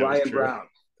 I wish it's Ryan Browne.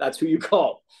 That's who you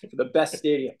call for the best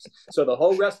stadiums. So the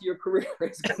whole rest of your career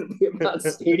is going to be about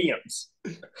stadiums.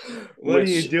 What are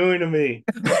you doing to me?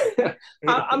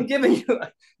 I'm giving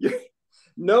you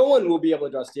no one will be able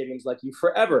to draw stadiums like you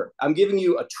forever. I'm giving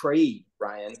you a trade,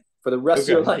 Ryan, for the rest of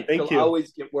your life. You'll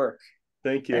always get work.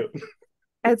 Thank you.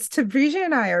 As Tabrisia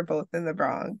and I are both in the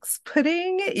Bronx,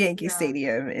 putting Yankee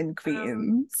Stadium in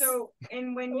Queens.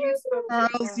 And when you spoke,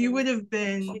 Charles, you would have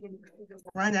been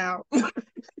run out.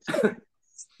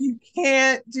 You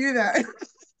can't do that.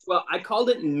 Well, I called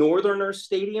it Northerner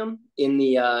Stadium in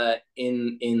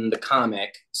the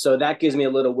comic, so that gives me a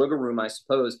little wiggle room, I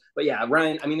suppose. But yeah,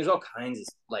 Ryan, I mean, there's all kinds of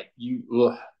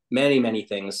many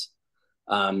things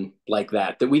like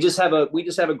that we just have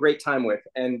a great time with.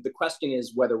 And the question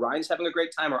is whether Ryan's having a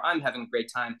great time or I'm having a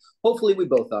great time. Hopefully we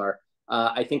both are.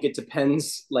 I think it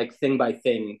depends, like, thing by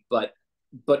thing. But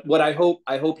what I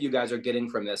hope you guys are getting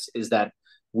from this is that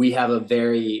we have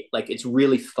it's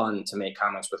really fun to make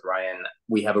comics with Ryan.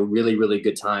 We have a really, really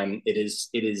good time. It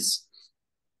is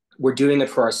we're doing it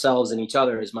for ourselves and each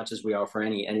other as much as we are for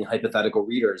any hypothetical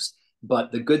readers.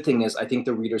 But the good thing is I think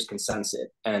the readers can sense it,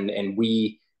 and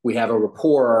we have a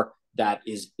rapport that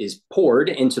is poured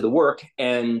into the work,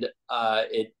 and I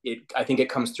think it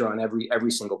comes through on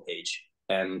every single page,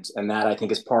 and that I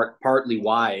think is partly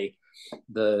why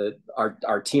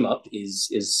our team up is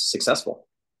successful.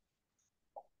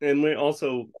 And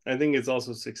I think it's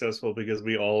also successful because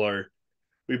we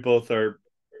both are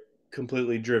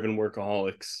completely driven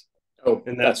workaholics. Oh,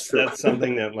 and that's true. That's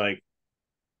something that, like,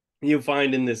 you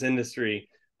find in this industry.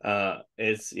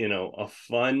 It's a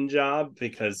fun job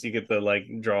because you get to, like,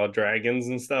 draw dragons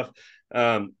and stuff,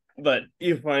 but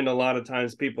you find a lot of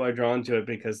times people are drawn to it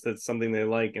because that's something they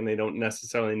like, and they don't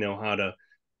necessarily know how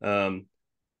to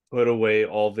put away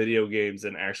all video games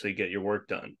and actually get your work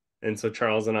done. And so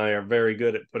Charles and I are very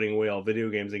good at putting away all video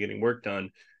games and getting work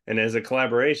done, and as a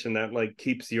collaboration that, like,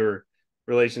 keeps your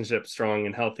relationship strong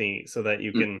and healthy so that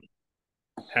you can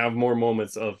have more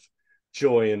moments of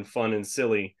joy and fun and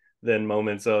silly than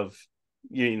moments of,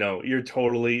 you're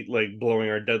totally, like, blowing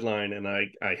our deadline and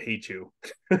I hate you.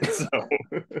 So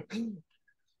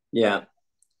yeah,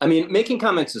 I mean, making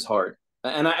comics is hard.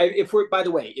 And if we're, by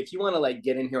the way, if you want to like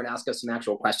get in here and ask us some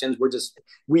actual questions,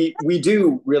 we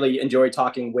do really enjoy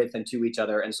talking with and to each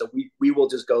other, and so we will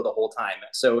just go the whole time.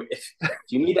 So if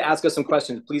you need to ask us some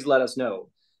questions, please let us know.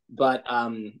 But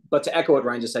to echo what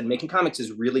Ryan just said, making comics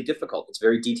is really difficult. It's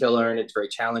very detail oriented, it's very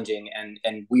challenging,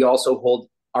 and we also hold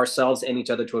ourselves and each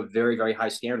other to a very, very high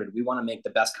standard. We want to make the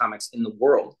best comics in the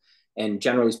world, and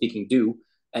generally speaking, do.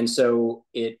 And so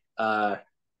it's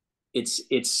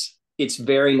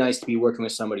very nice to be working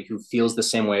with somebody who feels the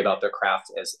same way about their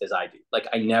craft as I do. Like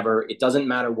it doesn't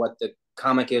matter what the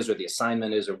comic is or the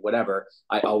assignment is or whatever.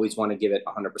 I always want to give it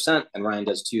 100%, and Ryan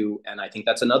does too. And I think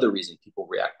that's another reason people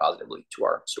react positively to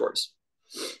our stories.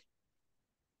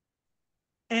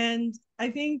 And I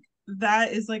think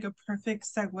that is like a perfect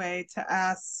segue to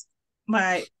ask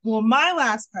my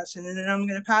last question, and then I'm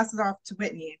going to pass it off to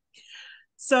Whitney.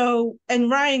 So, and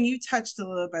Ryan, you touched a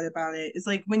little bit about it. It's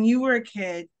like when you were a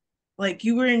kid, like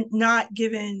you were not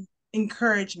given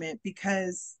encouragement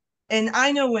because, and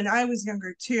I know when I was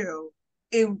younger too,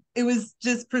 it was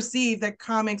just perceived that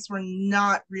comics were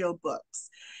not real books.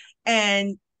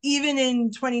 And even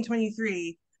in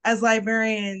 2023, as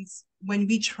librarians, when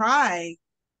we try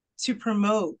to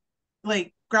promote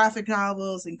like graphic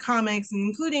novels and comics, and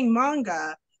including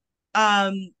manga,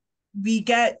 we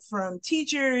get from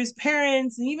teachers,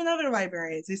 parents, and even other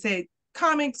librarians, they say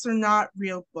comics are not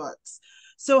real books.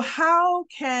 So how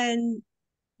can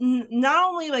not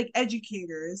only like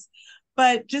educators,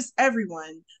 but just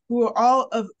everyone who are all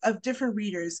of different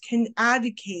readers can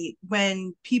advocate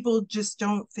when people just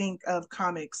don't think of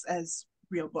comics as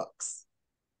real books?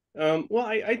 Well,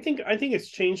 I think it's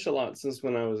changed a lot since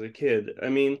when I was a kid. I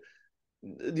mean,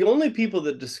 the only people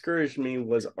that discouraged me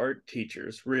was art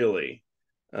teachers, really.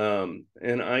 And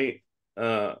I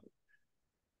had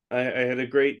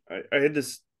I had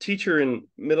this teacher in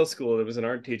middle school that was an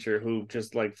art teacher who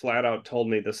just like flat out told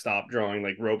me to stop drawing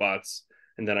like robots,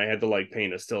 and then I had to like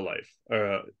paint a still life.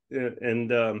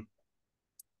 And I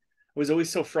was always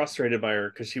so frustrated by her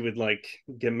because she would like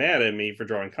get mad at me for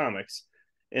drawing comics.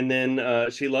 And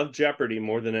then she loved Jeopardy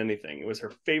more than anything. It was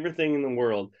her favorite thing in the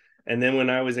world. And then when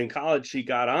I was in college, she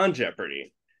got on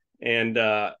Jeopardy, and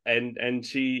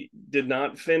she did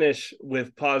not finish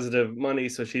with positive money,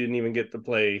 so she didn't even get to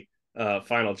play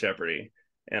Final Jeopardy.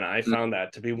 And I found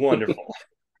that to be wonderful.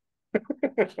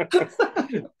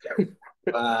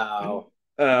 Wow.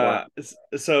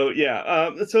 So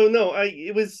yeah. So no,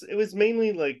 it was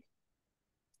mainly like,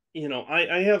 you know,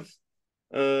 I have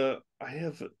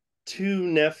two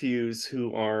nephews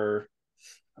who are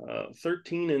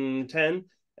 13 and 10,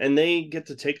 and they get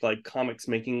to take like comics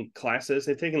making classes.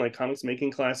 They've taken like comics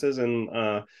making classes, and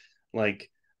like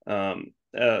my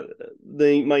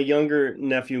younger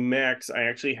nephew Max, I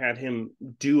actually had him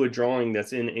do a drawing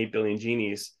that's in 8 Billion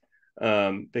Genies,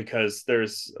 because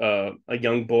there's a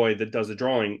young boy that does a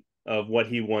drawing of what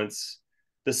he wants,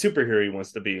 the superhero he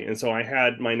wants to be. And so I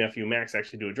had my nephew Max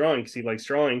actually do a drawing because he likes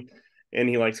drawing and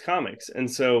he likes comics.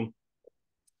 And so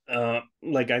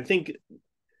like I think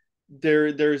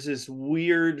there's this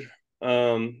weird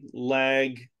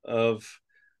lag of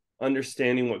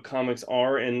understanding what comics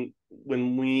are, and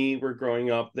when we were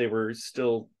growing up they were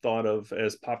still thought of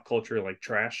as pop culture, like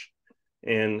trash.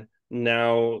 And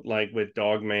now, like with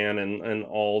Dogman and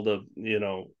all the, you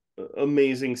know,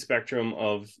 amazing spectrum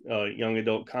of young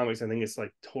adult comics, I think it's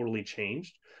like totally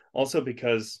changed, also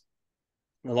because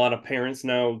a lot of parents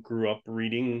now grew up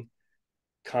reading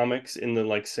comics in the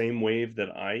like same wave that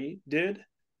I did.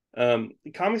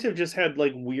 Comics have just had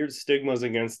like weird stigmas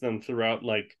against them throughout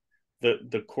like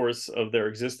the course of their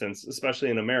existence, especially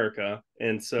in America.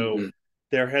 And so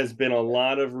there has been a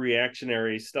lot of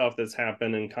reactionary stuff that's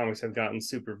happened, and comics have gotten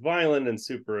super violent and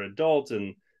super adult,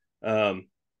 and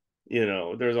you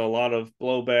know, there's a lot of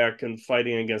blowback and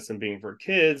fighting against them being for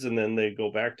kids, and then they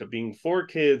go back to being for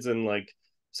kids. And like,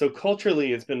 so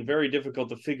culturally it's been very difficult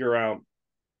to figure out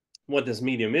what this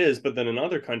medium is. But then in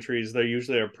other countries they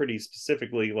usually are pretty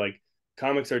specifically like,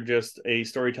 comics are just a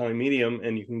storytelling medium,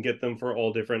 and you can get them for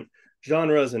all different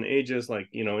genres and ages. Like,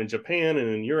 you know, in Japan and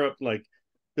in Europe, like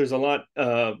there's a lot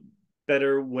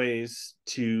better ways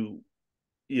to,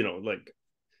 you know, like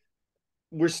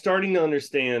we're starting to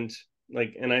understand,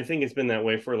 like, and I think it's been that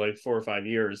way for like 4 or 5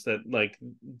 years, that like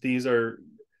these are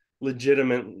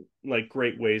legitimate, like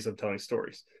great ways of telling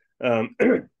stories.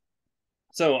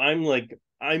 So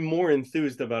I'm more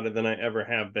enthused about it than I ever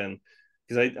have been,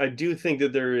 because I do think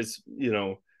that there is, you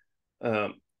know,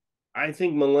 I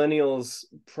think millennials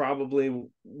probably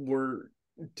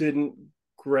didn't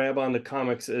grab onto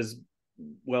comics as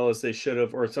well as they should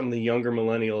have, or some of the younger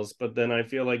millennials. But then I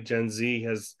feel like Gen Z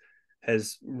has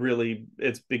has really,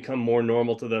 it's become more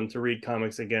normal to them to read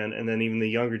comics again. And then even the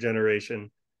younger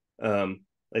generation,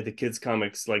 like the kids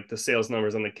comics, like the sales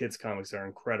numbers on the kids comics are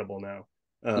incredible now.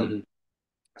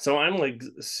 So I'm like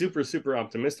super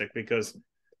optimistic, because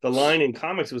the line in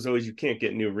comics was always, you can't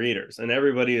get new readers, and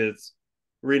everybody that's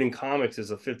reading comics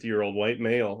is a 50-year-old white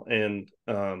male. And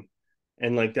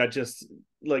like that, just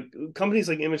like companies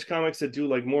like Image Comics that do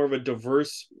like more of a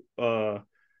diverse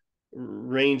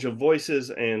range of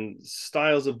voices and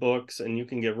styles of books, and you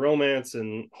can get romance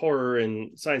and horror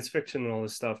and science fiction and all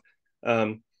this stuff.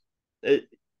 It,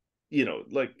 you know,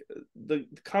 like the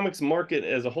comics market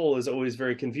as a whole is always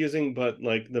very confusing, but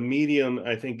like the medium,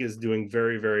 I think, is doing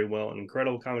very well, and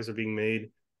incredible comics are being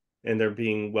made, and they're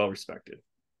being well respected.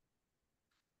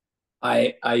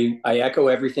 I echo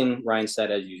everything Ryan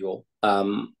said as usual.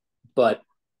 But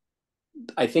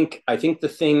I think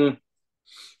the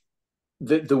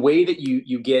way that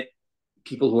you get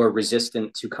people who are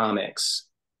resistant to comics,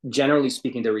 generally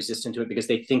speaking, they're resistant to it because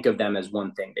they think of them as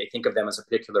one thing. They think of them as a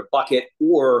particular bucket,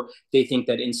 or they think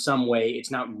that in some way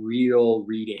it's not real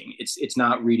reading. It's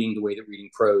not reading the way that reading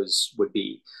prose would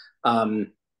be.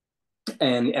 And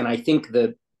I think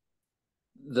the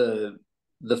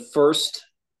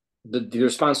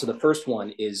response to the first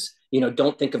one is,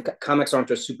 don't think of comics aren't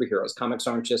just superheroes. Comics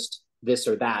aren't just this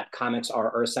or that. Comics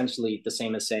are essentially the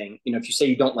same as saying, if you say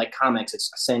you don't like comics,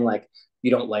 it's saying like you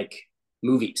don't like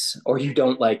movies, or you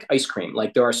don't like ice cream.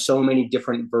 Like there are so many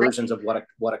different versions of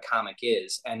what a comic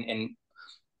is. And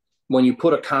when you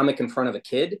put a comic in front of a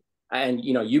kid, and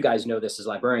you guys know this as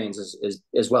librarians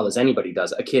as well as anybody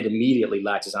does, a kid immediately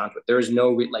latches onto it. There is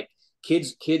no like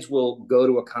kids will go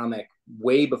to a comic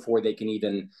way before they can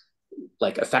even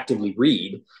like effectively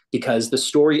read, because the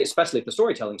story, especially if the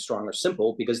storytelling is strong or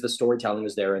simple, because the storytelling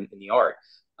is there in the art.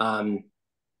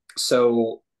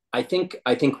 So I think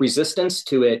resistance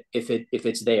to it, if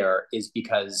it's there, is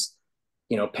because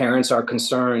parents are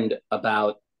concerned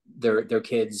about their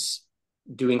kids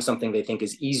doing something they think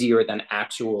is easier than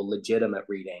actual legitimate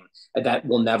reading, and that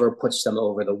will never push them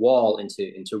over the wall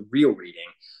into real reading.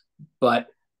 But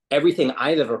everything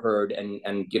I've ever heard, and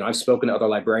I've spoken to other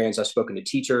librarians, I've spoken to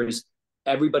teachers,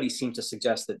 everybody seems to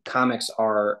suggest that comics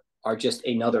are just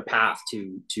another path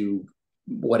to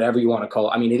whatever you want to call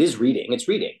it. I mean, it is reading, it's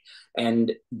reading.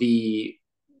 And the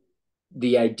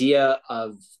idea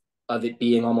of it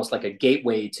being almost like a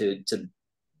gateway to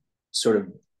sort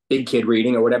of big kid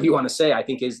reading, or whatever you want to say, I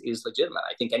think is legitimate.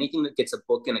 I think anything that gets a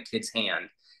book in a kid's hand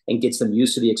and gets them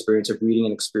used to the experience of reading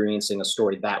and experiencing a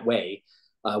story that way,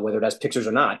 whether it has pictures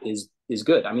or not, is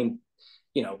good. I mean,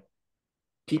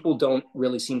 people don't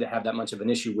really seem to have that much of an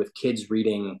issue with kids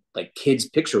reading like kids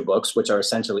picture books, which are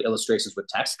essentially illustrations with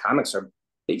text. Comics are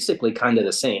basically kind of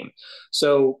the same.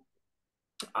 So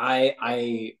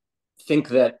I think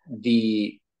that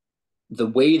the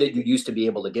way that you used to be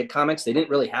able to get comics, they didn't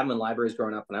really have them in libraries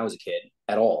growing up when I was a kid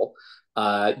at all.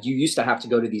 You used to have to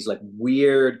go to these like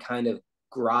weird kind of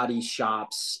grotty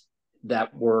shops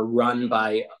that were run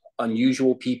by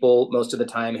unusual people most of the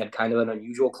time, had kind of an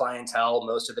unusual clientele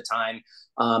most of the time.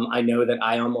 I know that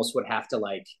I almost would have to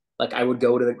like I would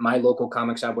go to my local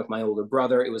comic shop with my older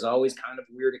brother. It was always kind of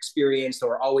a weird experience. There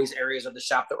were always areas of the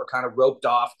shop that were kind of roped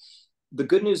off. The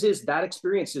good news is that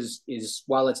experience is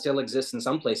while it still exists in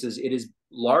some places, it is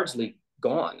largely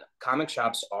gone. Comic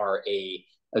shops are a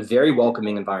very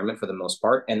welcoming environment for the most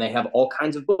part, and they have all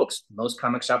kinds of books. Most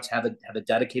comic shops have a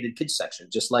dedicated kids section,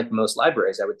 just like most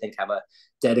libraries, I would think, have a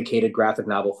dedicated graphic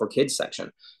novel for kids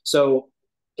section. So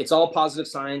it's all positive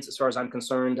signs as far as I'm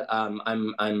concerned. I'm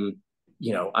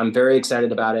very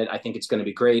excited about it. I think it's going to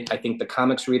be great. I think the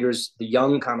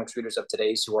young comics readers of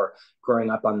today's, who are growing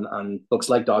up on books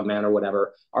like Dogman or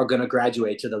whatever, are going to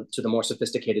graduate to the more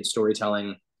sophisticated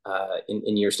storytelling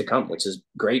in years to come, which is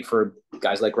great for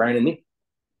guys like Ryan and me.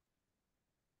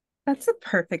 That's a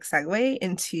perfect segue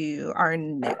into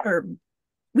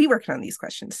we worked on these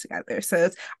questions together. So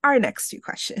it's our next two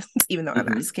questions, even though I'm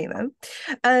asking them.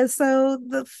 So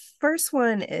the first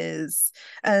one is,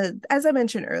 as I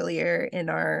mentioned earlier in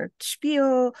our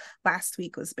spiel, last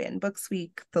week was Banned Books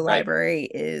Week. The library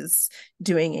is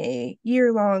doing a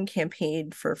year-long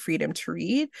campaign for freedom to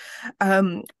read.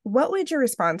 What would your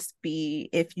response be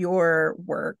if your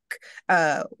work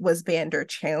was banned or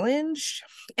challenged?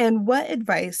 And what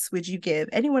advice would you give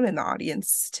anyone in the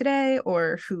audience today,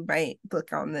 or who might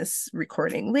look on this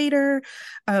recording later,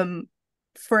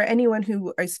 for anyone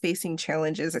who is facing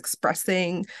challenges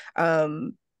expressing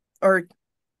or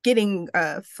getting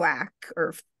flack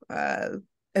or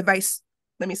advice?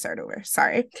 Let me start over.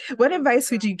 Sorry. What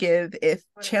advice would you give if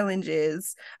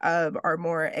challenges are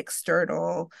more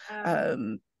external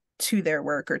to their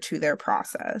work or to their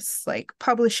process, like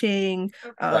publishing,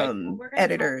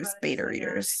 editors, beta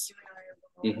readers.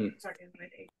 Mm-hmm.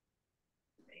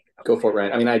 Go for it,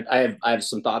 Ryan. I mean, I have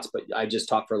some thoughts, but I just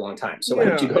talked for a long time. So why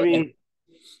don't you go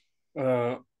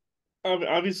ahead?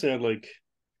 Obviously, I'd like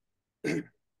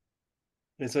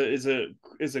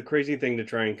it's a crazy thing to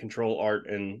try and control art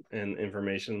and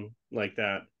information like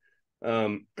that.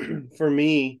 For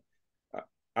me,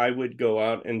 I would go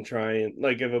out and try and,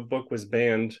 like, if a book was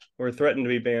banned or threatened to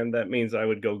be banned, that means I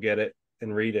would go get it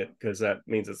and read it because that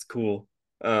means it's cool.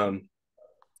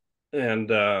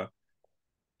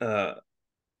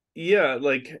 Yeah,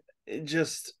 like, it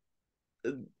just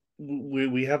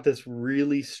we have this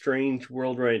really strange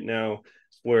world right now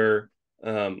where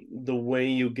the way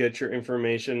you get your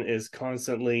information is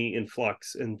constantly in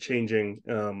flux and changing,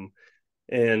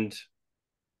 and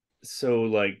so,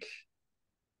 like,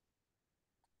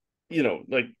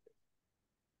 like,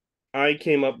 I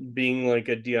came up being like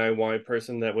a DIY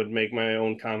person that would make my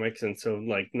own comics, and so,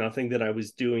 like, nothing that I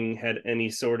was doing had any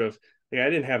sort of, like, I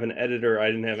didn't have an editor, I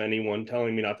didn't have anyone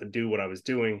telling me not to do what I was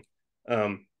doing,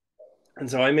 and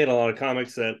so I made a lot of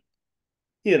comics that,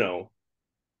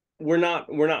 we're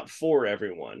not for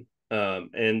everyone,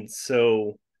 and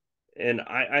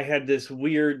I had this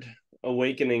weird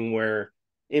awakening where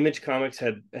Image Comics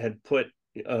had put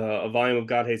a volume of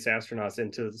God Hates Astronauts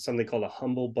into something called a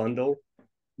humble bundle,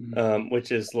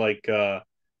 which is like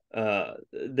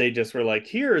they just were like,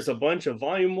 here's a bunch of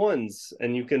volume ones,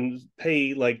 and you can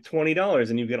pay like $20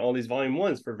 and you get all these volume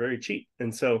ones for very cheap.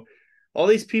 And so all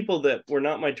these people that were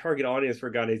not my target audience for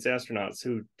God Hates Astronauts,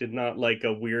 who did not like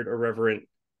a weird, irreverent,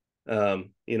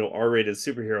 R-rated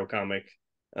superhero comic,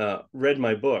 read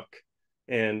my book,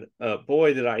 and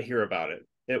boy, did I hear about it.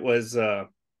 It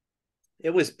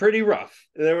was pretty rough.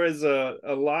 There was a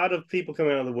lot of people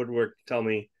coming out of the woodwork to tell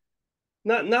me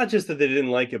not just that they didn't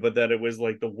like it, but that it was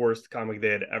like the worst comic they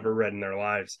had ever read in their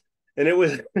lives. And it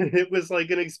was like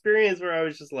an experience where I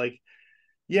was just like,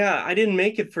 yeah, I didn't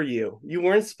make it for you. You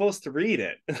weren't supposed to read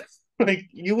it. Like,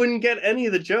 you wouldn't get any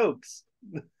of the jokes.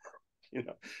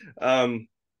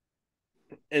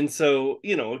 And so,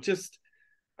 just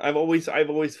I've always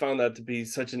found that to be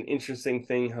such an interesting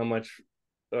thing, how much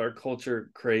our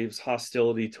culture craves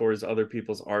hostility towards other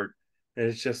people's art. And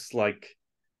it's just like,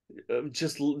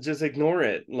 just ignore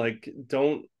it. Like,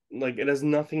 don't, like, it has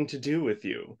nothing to do with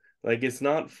you. Like, it's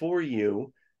not for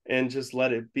you, and just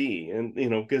let it be. And,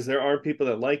 because there are people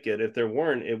that like it. If there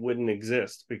weren't, it wouldn't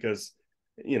exist, because,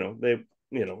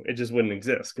 it just wouldn't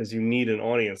exist, because you need an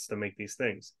audience to make these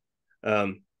things.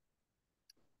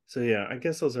 So yeah, I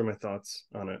guess those are my thoughts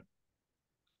on it.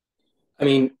 I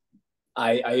mean,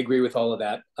 I agree with all of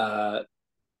that.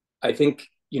 I think,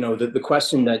 the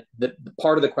question that the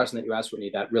part of the question that you asked,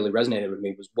 Whitney, that really resonated with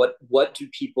me was what do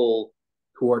people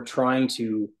who are trying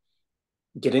to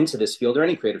get into this field or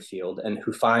any creative field and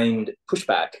who find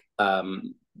pushback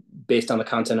based on the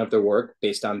content of their work,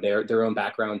 based on their own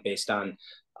background, based on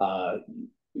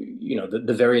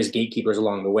the various gatekeepers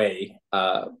along the way.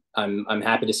 I'm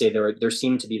happy to say there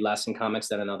seem to be less in comics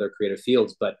than in other creative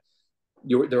fields, but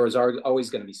there is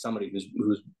always going to be somebody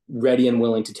who's ready and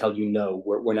willing to tell you, no,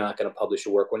 we're not going to publish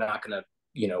your work, we're not going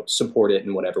to support it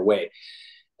in whatever way.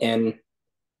 And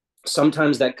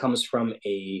sometimes that comes from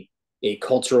a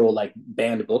cultural, like,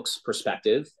 banned books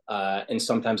perspective, and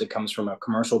sometimes it comes from a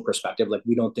commercial perspective, like,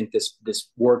 we don't think this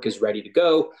work is ready to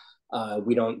go,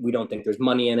 we don't think there's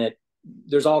money in it.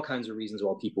 There's all kinds of reasons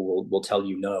why people will tell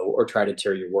you no or try to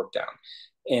tear your work down.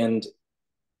 And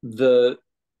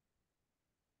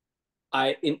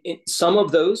some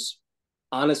of those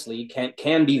honestly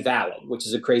can be valid, which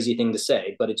is a crazy thing to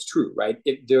say, but it's true, right?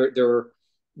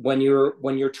 When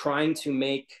you're trying to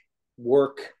make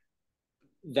work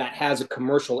that has a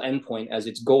commercial endpoint as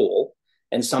its goal,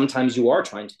 and sometimes you are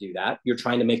trying to do that, you're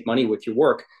trying to make money with your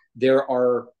work, there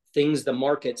are things the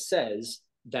market says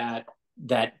that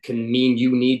can mean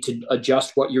you need to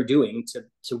adjust what you're doing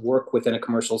to work within a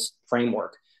commercial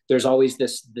framework. There's always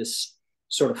this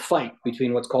sort of fight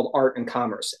between what's called art and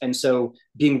commerce. And so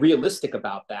being realistic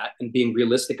about that, and being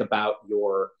realistic about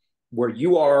where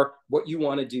you are, what you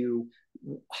want to do,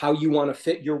 how you want to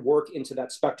fit your work into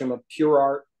that spectrum of pure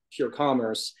art, pure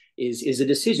commerce, is a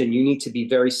decision you need to be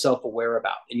very self-aware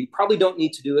about. And you probably don't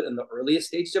need to do it in the earliest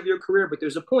stages of your career, but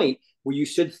there's a point where you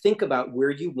should think about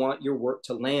where you want your work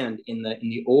to land in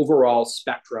the overall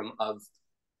spectrum of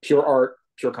pure art,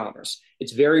 pure commerce.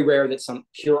 It's very rare that some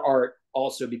pure art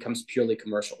also becomes purely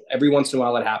commercial. Every once in a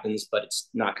while it happens, but it's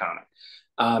not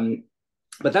common.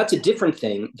 But that's a different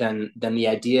thing than the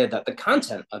idea that the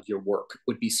content of your work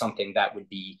would be something that would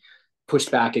be pushed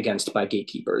back against by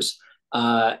gatekeepers.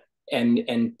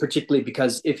 and particularly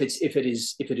because if it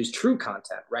is true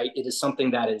content, right, it is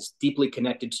something that is deeply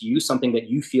connected to you, something that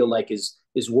you feel like is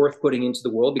worth putting into the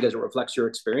world because it reflects your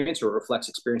experience or it reflects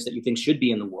experience that you think should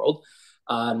be in the world.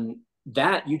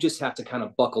 That you just have to kind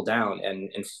of buckle down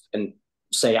and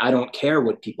say, I don't care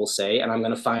what people say, and I'm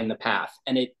going to find the path.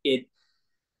 And it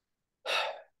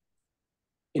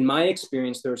in my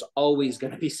experience, there's always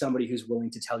going to be somebody who's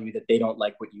willing to tell you that they don't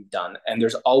like what you've done, and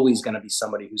there's always going to be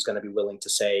somebody who's going to be willing to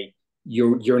say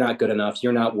you're not good enough,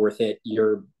 you're not worth it,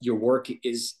 your work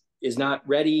is not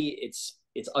ready, it's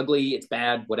ugly, it's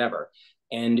bad, whatever.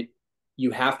 And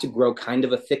you have to grow kind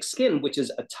of a thick skin, which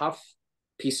is a tough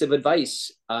piece of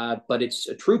advice, but it's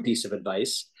a true piece of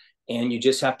advice. And you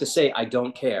just have to say, I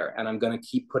don't care, and I'm going to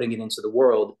keep putting it into the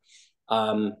world.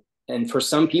 And for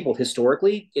some people,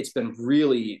 historically, it's been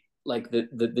really like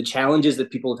the challenges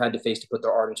that people have had to face to put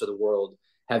their art into the world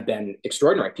have been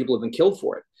extraordinary. People have been killed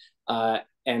for it.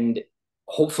 And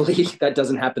hopefully that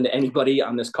doesn't happen to anybody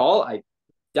on this call. I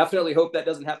definitely hope that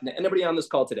doesn't happen to anybody on this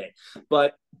call today.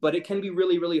 But it can be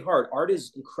really, really hard. Art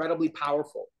is incredibly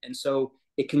powerful. And so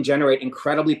it can generate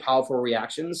incredibly powerful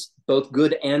reactions, both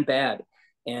good and bad.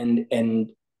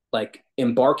 And like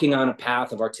embarking on a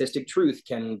path of artistic truth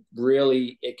can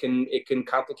really, it can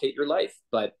complicate your life,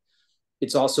 but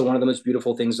it's also one of the most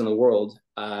beautiful things in the world.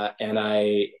 And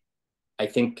I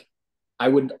think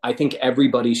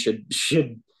everybody should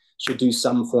do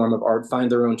some form of art,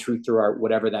 find their own truth through art,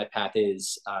 whatever that path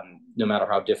is, no matter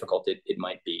how difficult it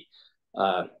might be.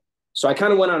 So I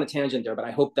kind of went on a tangent there, but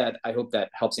I hope that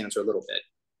helps answer a little bit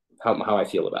how I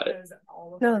feel about it.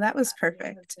 No, that was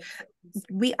perfect.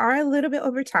 We are a little bit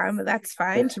over time, but that's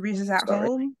fine. Teresa's at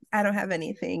home. I don't have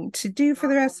anything to do for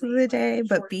the rest of the day,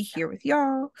 but be here with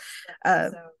y'all.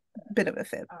 Bit of a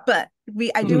fib, but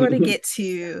I do want to get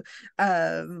to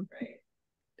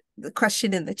the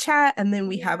question in the chat, and then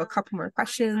we have a couple more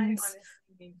questions.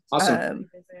 Awesome.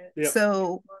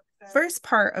 So first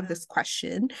part of this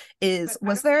question is,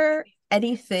 was there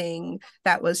anything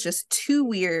that was just too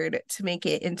weird to make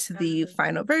it into the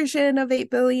final version of 8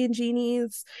 Billion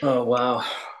Genies? Oh, wow.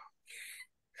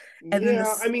 And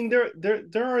yeah, I mean, there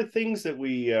are things that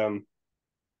we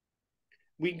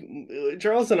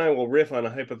Charles and I will riff on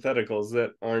hypotheticals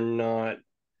that are not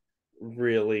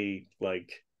really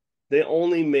like, they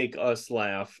only make us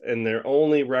laugh, and they're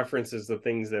only references the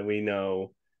things that we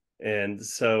know. And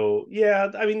so,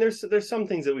 yeah, I mean, there's some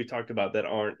things that we talked about that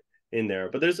aren't in there,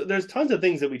 but there's tons of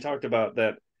things that we talked about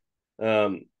that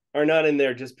are not in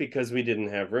there just because we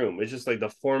didn't have room. It's just like the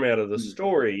format of the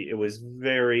story. It was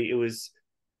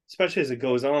especially as it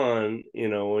goes on,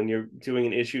 when you're doing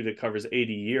an issue that covers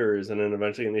 80 years and then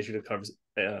eventually an issue that covers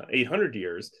 800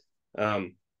 years,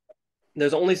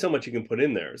 there's only so much you can put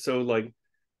in there. So like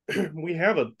we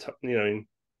have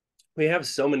we have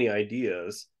so many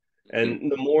ideas,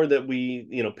 and the more that we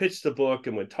pitch the book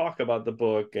and would talk about the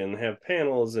book and have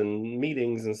panels and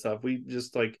meetings and stuff, we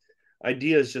just like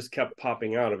ideas just kept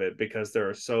popping out of it because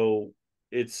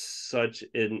it's such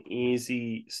an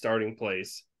easy starting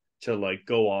place to like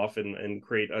go off and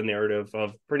create a narrative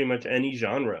of pretty much any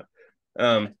genre.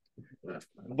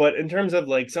 But in terms of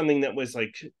like something that was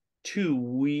like too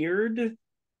weird,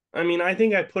 I mean, I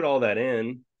think I put all that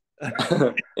in.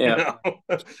 Yeah.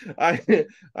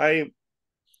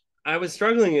 I was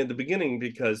struggling at the beginning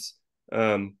because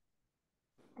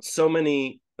so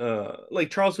many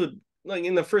like Charles would, like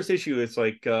in the first issue, it's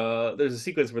like there's a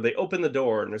sequence where they open the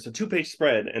door and there's a 2-page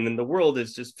spread, and then the world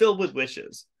is just filled with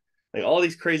wishes, like all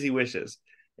these crazy wishes.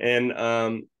 And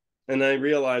I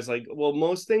realized, like, well,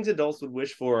 most things adults would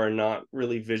wish for are not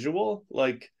really visual.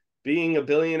 Like being a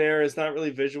billionaire is not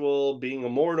really visual. Being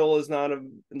immortal is not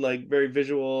very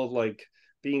visual. Like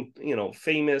being,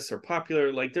 famous or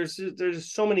popular. Like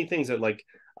there's so many things that like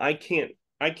I can't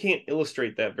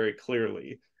illustrate that very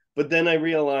clearly. But then I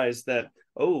realized that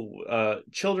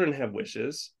children have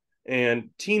wishes, and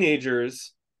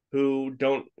teenagers who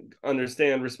don't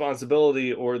understand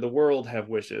responsibility or the world have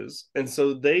wishes, and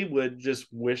so they would just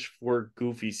wish for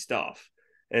goofy stuff.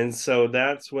 And so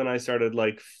that's when I started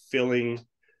like filling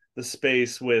the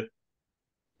space with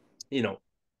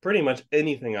pretty much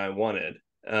anything I wanted.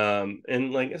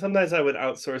 And like sometimes I would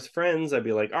outsource friends. I'd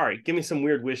be like, all right, give me some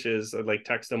weird wishes. I'd like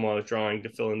text them while I was drawing to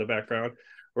fill in the background,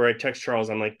 or I text Charles,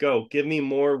 I'm like, go give me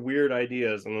more weird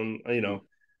ideas, and then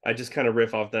I just kind of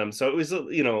riff off them. So it was a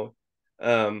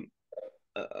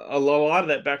lot of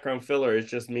that background filler is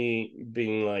just me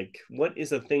being like, what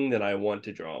is a thing that I want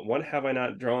to draw? What have I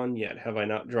not drawn yet? Have I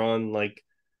not drawn like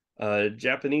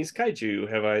Japanese kaiju?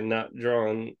 Have I not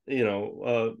drawn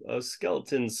a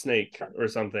skeleton snake or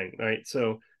something, right?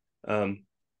 So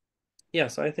Yeah,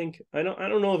 so I think I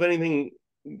don't know if anything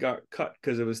got cut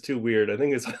because it was too weird. I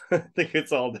think it's I think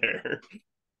it's all there.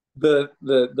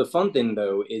 The fun thing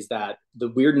though is that the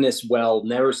weirdness well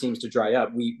never seems to dry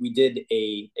up. We did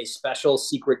a special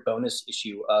secret bonus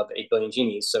issue of 8 Billion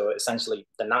Genies, so essentially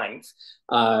the ninth,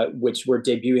 which we're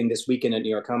debuting this weekend at New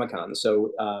York Comic Con.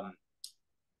 So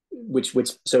which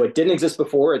so it didn't exist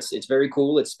before. It's very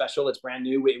cool. It's special. It's brand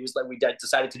new. It was like we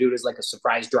decided to do it as like a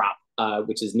surprise drop,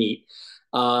 which is neat.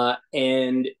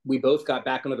 And we both got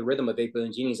back into the rhythm of 8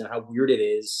 Billion Genies and how weird it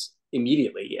is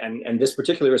immediately. And this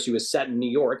particular issue is set in New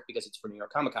York because it's for New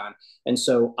York Comic Con. And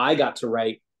so I got to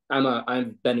write.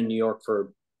 I've been in New York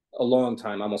for a long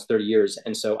time, almost 30 years,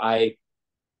 and so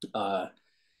uh,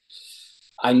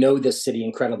 I know this city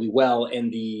incredibly well,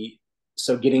 and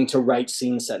so getting to write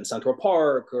scenes set in Central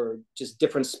Park or just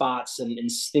different spots and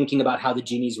thinking about how the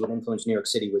genies would influence New York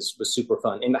City was super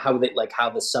fun, and how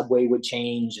the subway would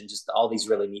change and just all these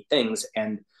really neat things.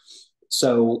 And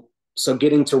so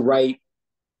getting to write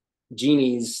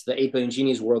genies, the 8 Billion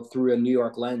Genies world through a New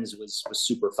York lens was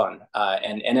super fun.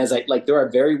 And as I like, there are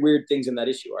very weird things in that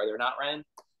issue, are there not, Ryan?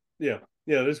 Yeah,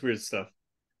 yeah, there's weird stuff.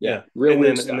 Yeah, real and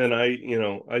weird then stuff. and then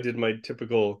I did my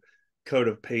typical coat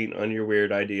of paint on your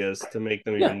weird ideas to make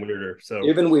them Yeah, even weirder. So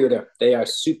even weirder. They are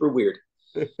super weird.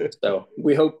 So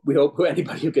we hope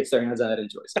anybody who gets their hands on it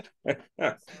enjoys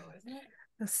it.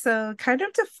 So kind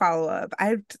of to follow up,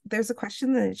 I there's a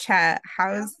question in the chat.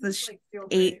 How is the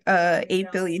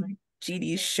 8 billion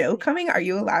GD show coming? Are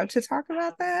you allowed to talk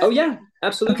about that? Oh yeah, Okay.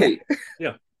 absolutely.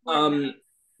 yeah.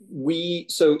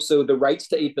 So the rights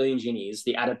to 8 Billion Genies,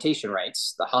 the adaptation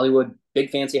rights, the Hollywood big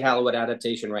fancy Hollywood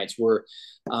adaptation rights were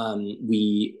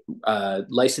we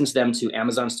licensed them to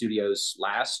Amazon Studios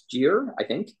last year, I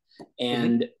think,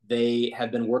 and they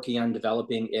have been working on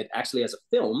developing it actually as a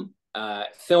film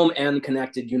and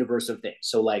connected universe of things.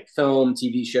 So like film,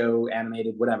 TV show,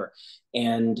 animated, whatever.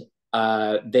 And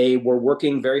they were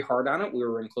working very hard on it. We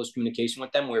were in close communication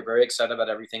with them. We were very excited about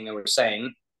everything they were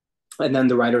saying. And then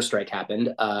the writer's strike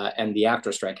happened, and the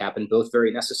actor strike happened, both very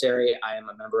necessary. I am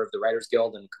a member of the Writers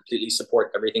Guild and completely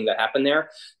support everything that happened there.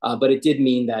 But it did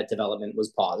mean that development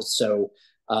was paused. So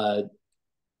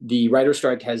the writer's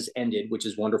strike has ended, which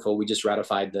is wonderful. We just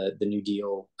ratified the new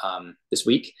deal this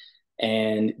week.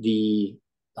 And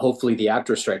hopefully the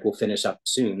actor strike will finish up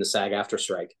soon, the SAG after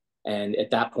strike. And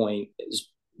at that point,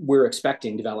 we're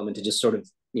expecting development to just sort of,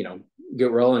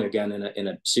 get rolling again in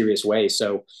a serious way.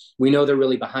 So we know they're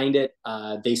really behind it.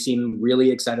 They seem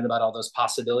really excited about all those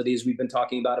possibilities we've been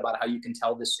talking about how you can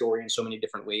tell this story in so many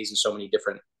different ways and so many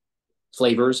different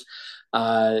flavors.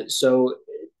 So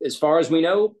as far as we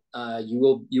know,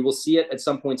 you will see it at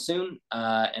some point soon.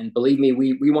 And believe me,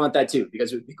 we want that too,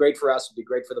 because it would be great for us, it would be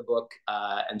great for the book,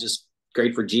 and just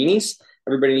great for genies.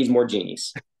 Everybody needs more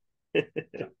genies.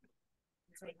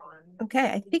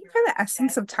 Okay, I think for the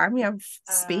essence of time, we have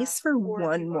space for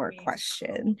one more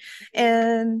question,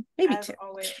 and maybe two.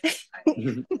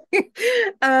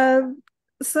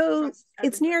 So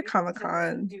it's New York Comic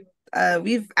Con.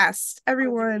 We've asked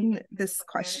everyone this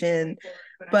question,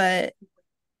 but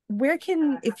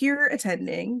if you're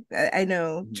attending, I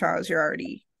know Charles, you're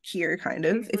already here, kind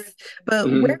of. But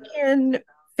where can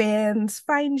fans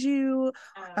find you?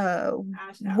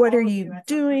 What are you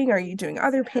doing? Are you doing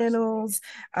other panels,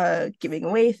 giving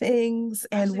away things?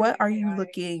 And what are you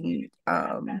looking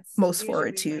most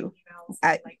forward to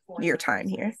at your time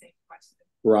here?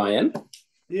 Ryan?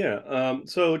 Yeah.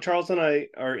 So Charles and I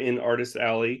are in Artist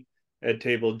Alley at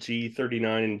table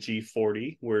G39 and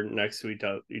G40. We're next to each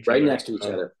other. Right next to each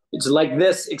other. It's like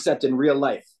this, except in real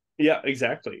life. Yeah,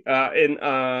 exactly.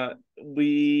 And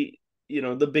we,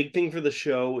 the big thing for the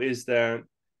show is that,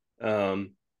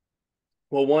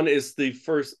 one is the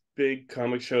first big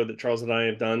comic show that Charles and I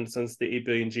have done since the 8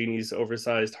 Billion Genies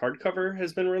oversized hardcover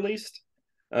has been released.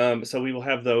 So we will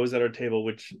have those at our table,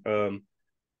 which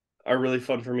are really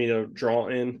fun for me to draw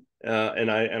in. And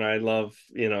I love,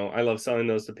 I love selling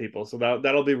those to people. So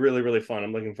that'll be really, really fun.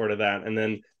 I'm looking forward to that. And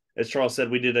then, as Charles said,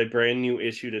 we did a brand new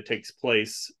issue that takes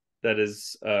place that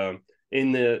is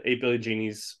in the 8 Billion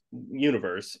Genies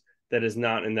universe that is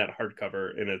not in that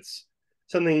hardcover. And it's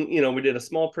something, we did a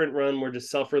small print run. We're just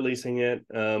self-releasing it.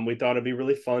 We thought it'd be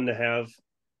really fun to have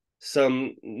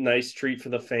some nice treat for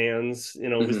the fans. It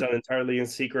was done entirely in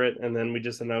secret, and then we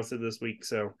just announced it this week.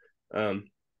 So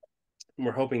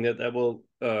we're hoping that will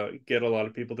get a lot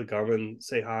of people to come and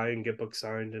say hi and get books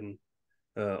signed and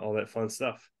all that fun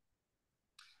stuff.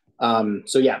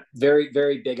 So yeah, very,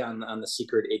 very big on the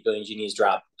secret 8 Billion Genies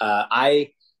drop. I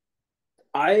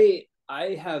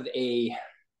have a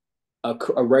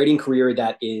writing career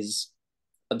that is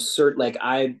absurd. Like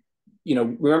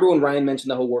remember when Ryan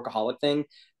mentioned the whole workaholic thing?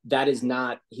 That is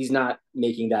not, he's not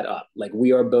making that up. Like,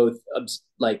 we are both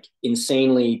like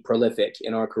insanely prolific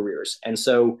in our careers. And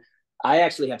so I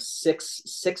actually have six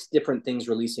different things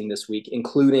releasing this week,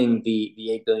 including the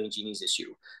 8 Billion Genies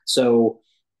issue. So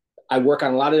I work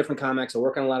on a lot of different comics. I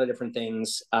work on a lot of different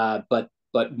things. But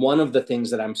one of the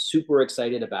things that I'm super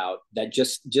excited about that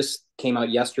just came out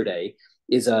yesterday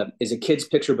is a kid's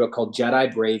picture book called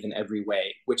Jedi Brave in Every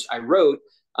Way, which I wrote.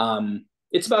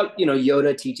 It's about,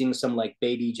 Yoda teaching some like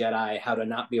baby Jedi how to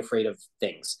not be afraid of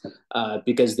things,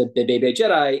 because the baby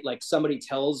Jedi, like, somebody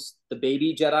tells the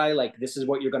baby Jedi, like, this is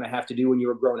what you're going to have to do when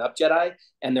you're a grown up Jedi.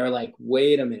 And they're like,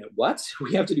 wait a minute, what?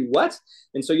 We have to do what?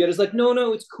 And so Yoda's like,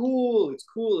 no, it's cool.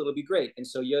 It'll be great. And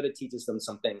so Yoda teaches them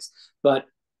some things. But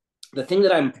the thing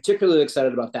that I'm particularly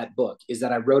excited about that book is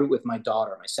that I wrote it with my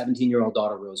daughter, my 17-year-old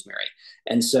daughter, Rosemary.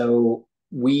 And so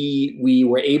we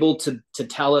were able to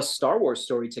tell a Star Wars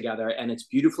story together, and it's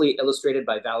beautifully illustrated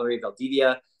by Valerie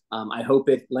Valdivia. I hope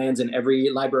it lands in every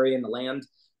library in the land.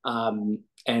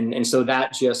 And so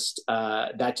that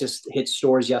just hit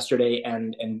stores yesterday,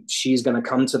 and she's going to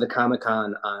come to the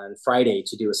Comic-Con on Friday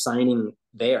to do a signing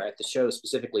there at the show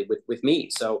specifically with me.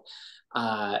 So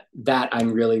that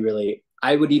I'm really,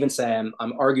 I would even say I'm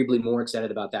arguably more excited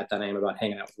about that than I am about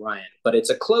hanging out with Ryan. But it's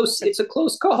a close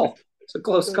call. It's a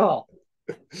close call.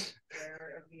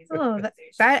 Oh,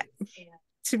 that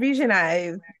Tarisha and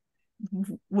I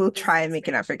will try and make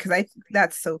an effort, because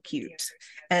that's so cute,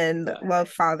 and love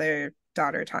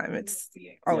father-daughter time. It's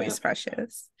always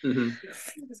precious.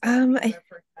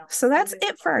 So that's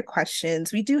it for our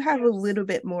questions. We do have a little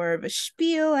bit more of a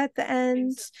spiel at the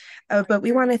end, but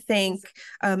we want to thank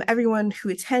everyone who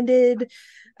attended.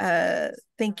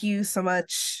 Thank you so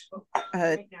much,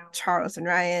 Charles and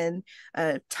Ryan.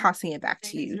 Tossing it back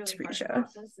to you, Tarisha.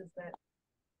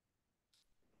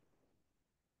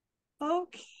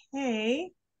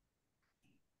 Okay.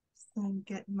 So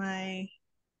get my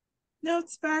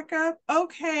notes back up.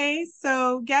 Okay,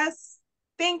 so yes,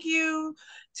 thank you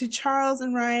to Charles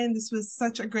and Ryan. This was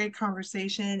such a great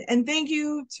conversation. And thank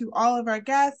you to all of our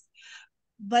guests.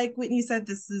 Like Whitney said,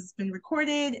 this has been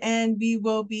recorded, and we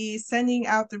will be sending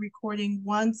out the recording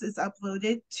once it's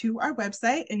uploaded to our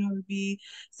website, and we'll be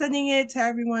sending it to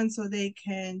everyone so they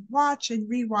can watch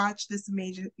and rewatch this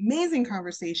amazing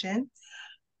conversation.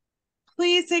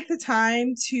 Please take the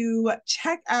time to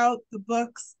check out the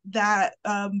books that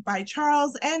by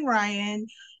Charles and Ryan,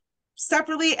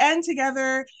 separately and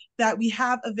together, that we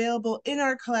have available in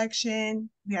our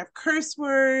collection. We have Curse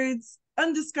Words,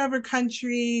 Undiscovered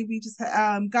Country, we just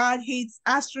God Hates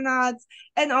Astronauts,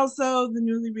 and also the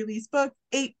newly released book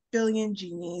 8 Billion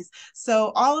Genies.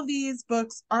 So all of these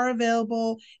books are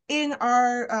available in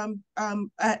our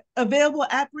available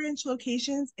at branch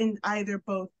locations in either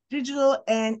both digital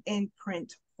and in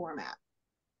print format.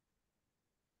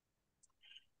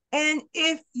 And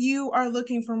if you are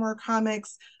looking for more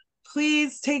comics,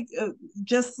 please take,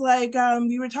 just like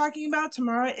we were talking about,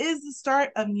 tomorrow is the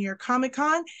start of New York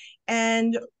Comic-Con.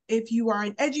 And if you are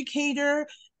an educator,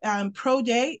 Pro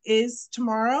Day is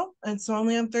tomorrow, and it's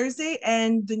only on Thursday,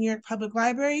 and the New York Public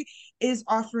Library is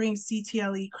offering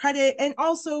CTLE credit. And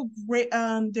also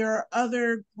there are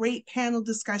other great panel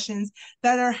discussions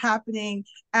that are happening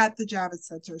at the Javits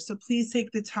Center. So please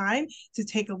take the time to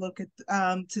take a look at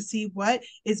to see what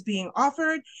is being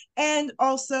offered. And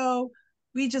also,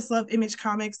 we just love Image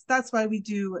Comics. That's why we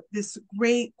do this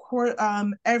great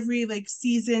every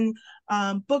season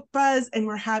book buzz, and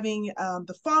we're having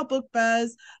the fall book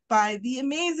buzz by the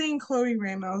amazing Chloe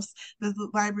Ramos, the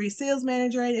library sales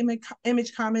manager at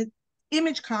Image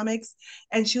Comics,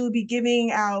 and she will be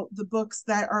giving out the books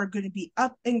that are going to be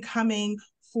up and coming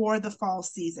for the fall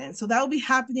season. So that will be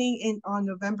happening on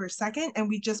November 2nd, and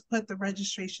we just put the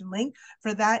registration link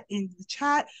for that in the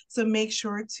chat. So make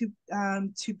sure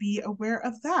to be aware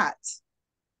of that.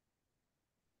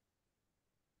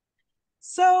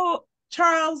 So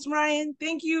Charles, Ryan,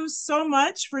 thank you so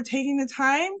much for taking the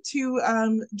time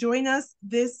to join us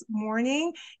this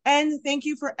morning. And thank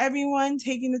you for everyone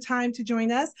taking the time to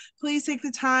join us. Please take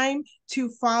the time to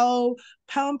follow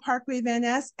Pelham Parkway Van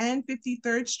Ness and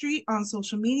 53rd Street on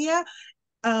social media.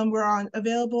 We're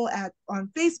available on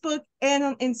Facebook and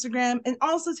on Instagram. And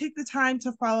also take the time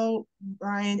to follow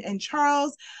Ryan and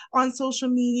Charles on social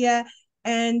media.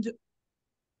 And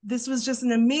this was just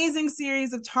an amazing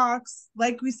series of talks,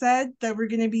 like we said, that we're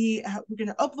going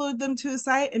to upload them to the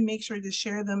site and make sure to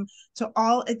share them to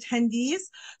all attendees.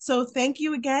 So thank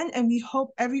you again, and we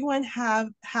hope everyone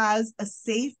has a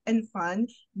safe and fun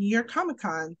New York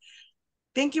Comic-Con.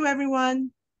 Thank you,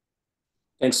 everyone.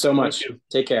 Thanks so much.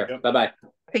 Take care. Yep. Bye-bye.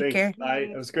 Take Thanks. care. Bye.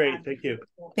 It was great. Thank you.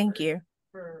 Thank you.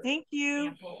 Thank you.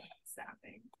 Ample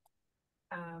staffing.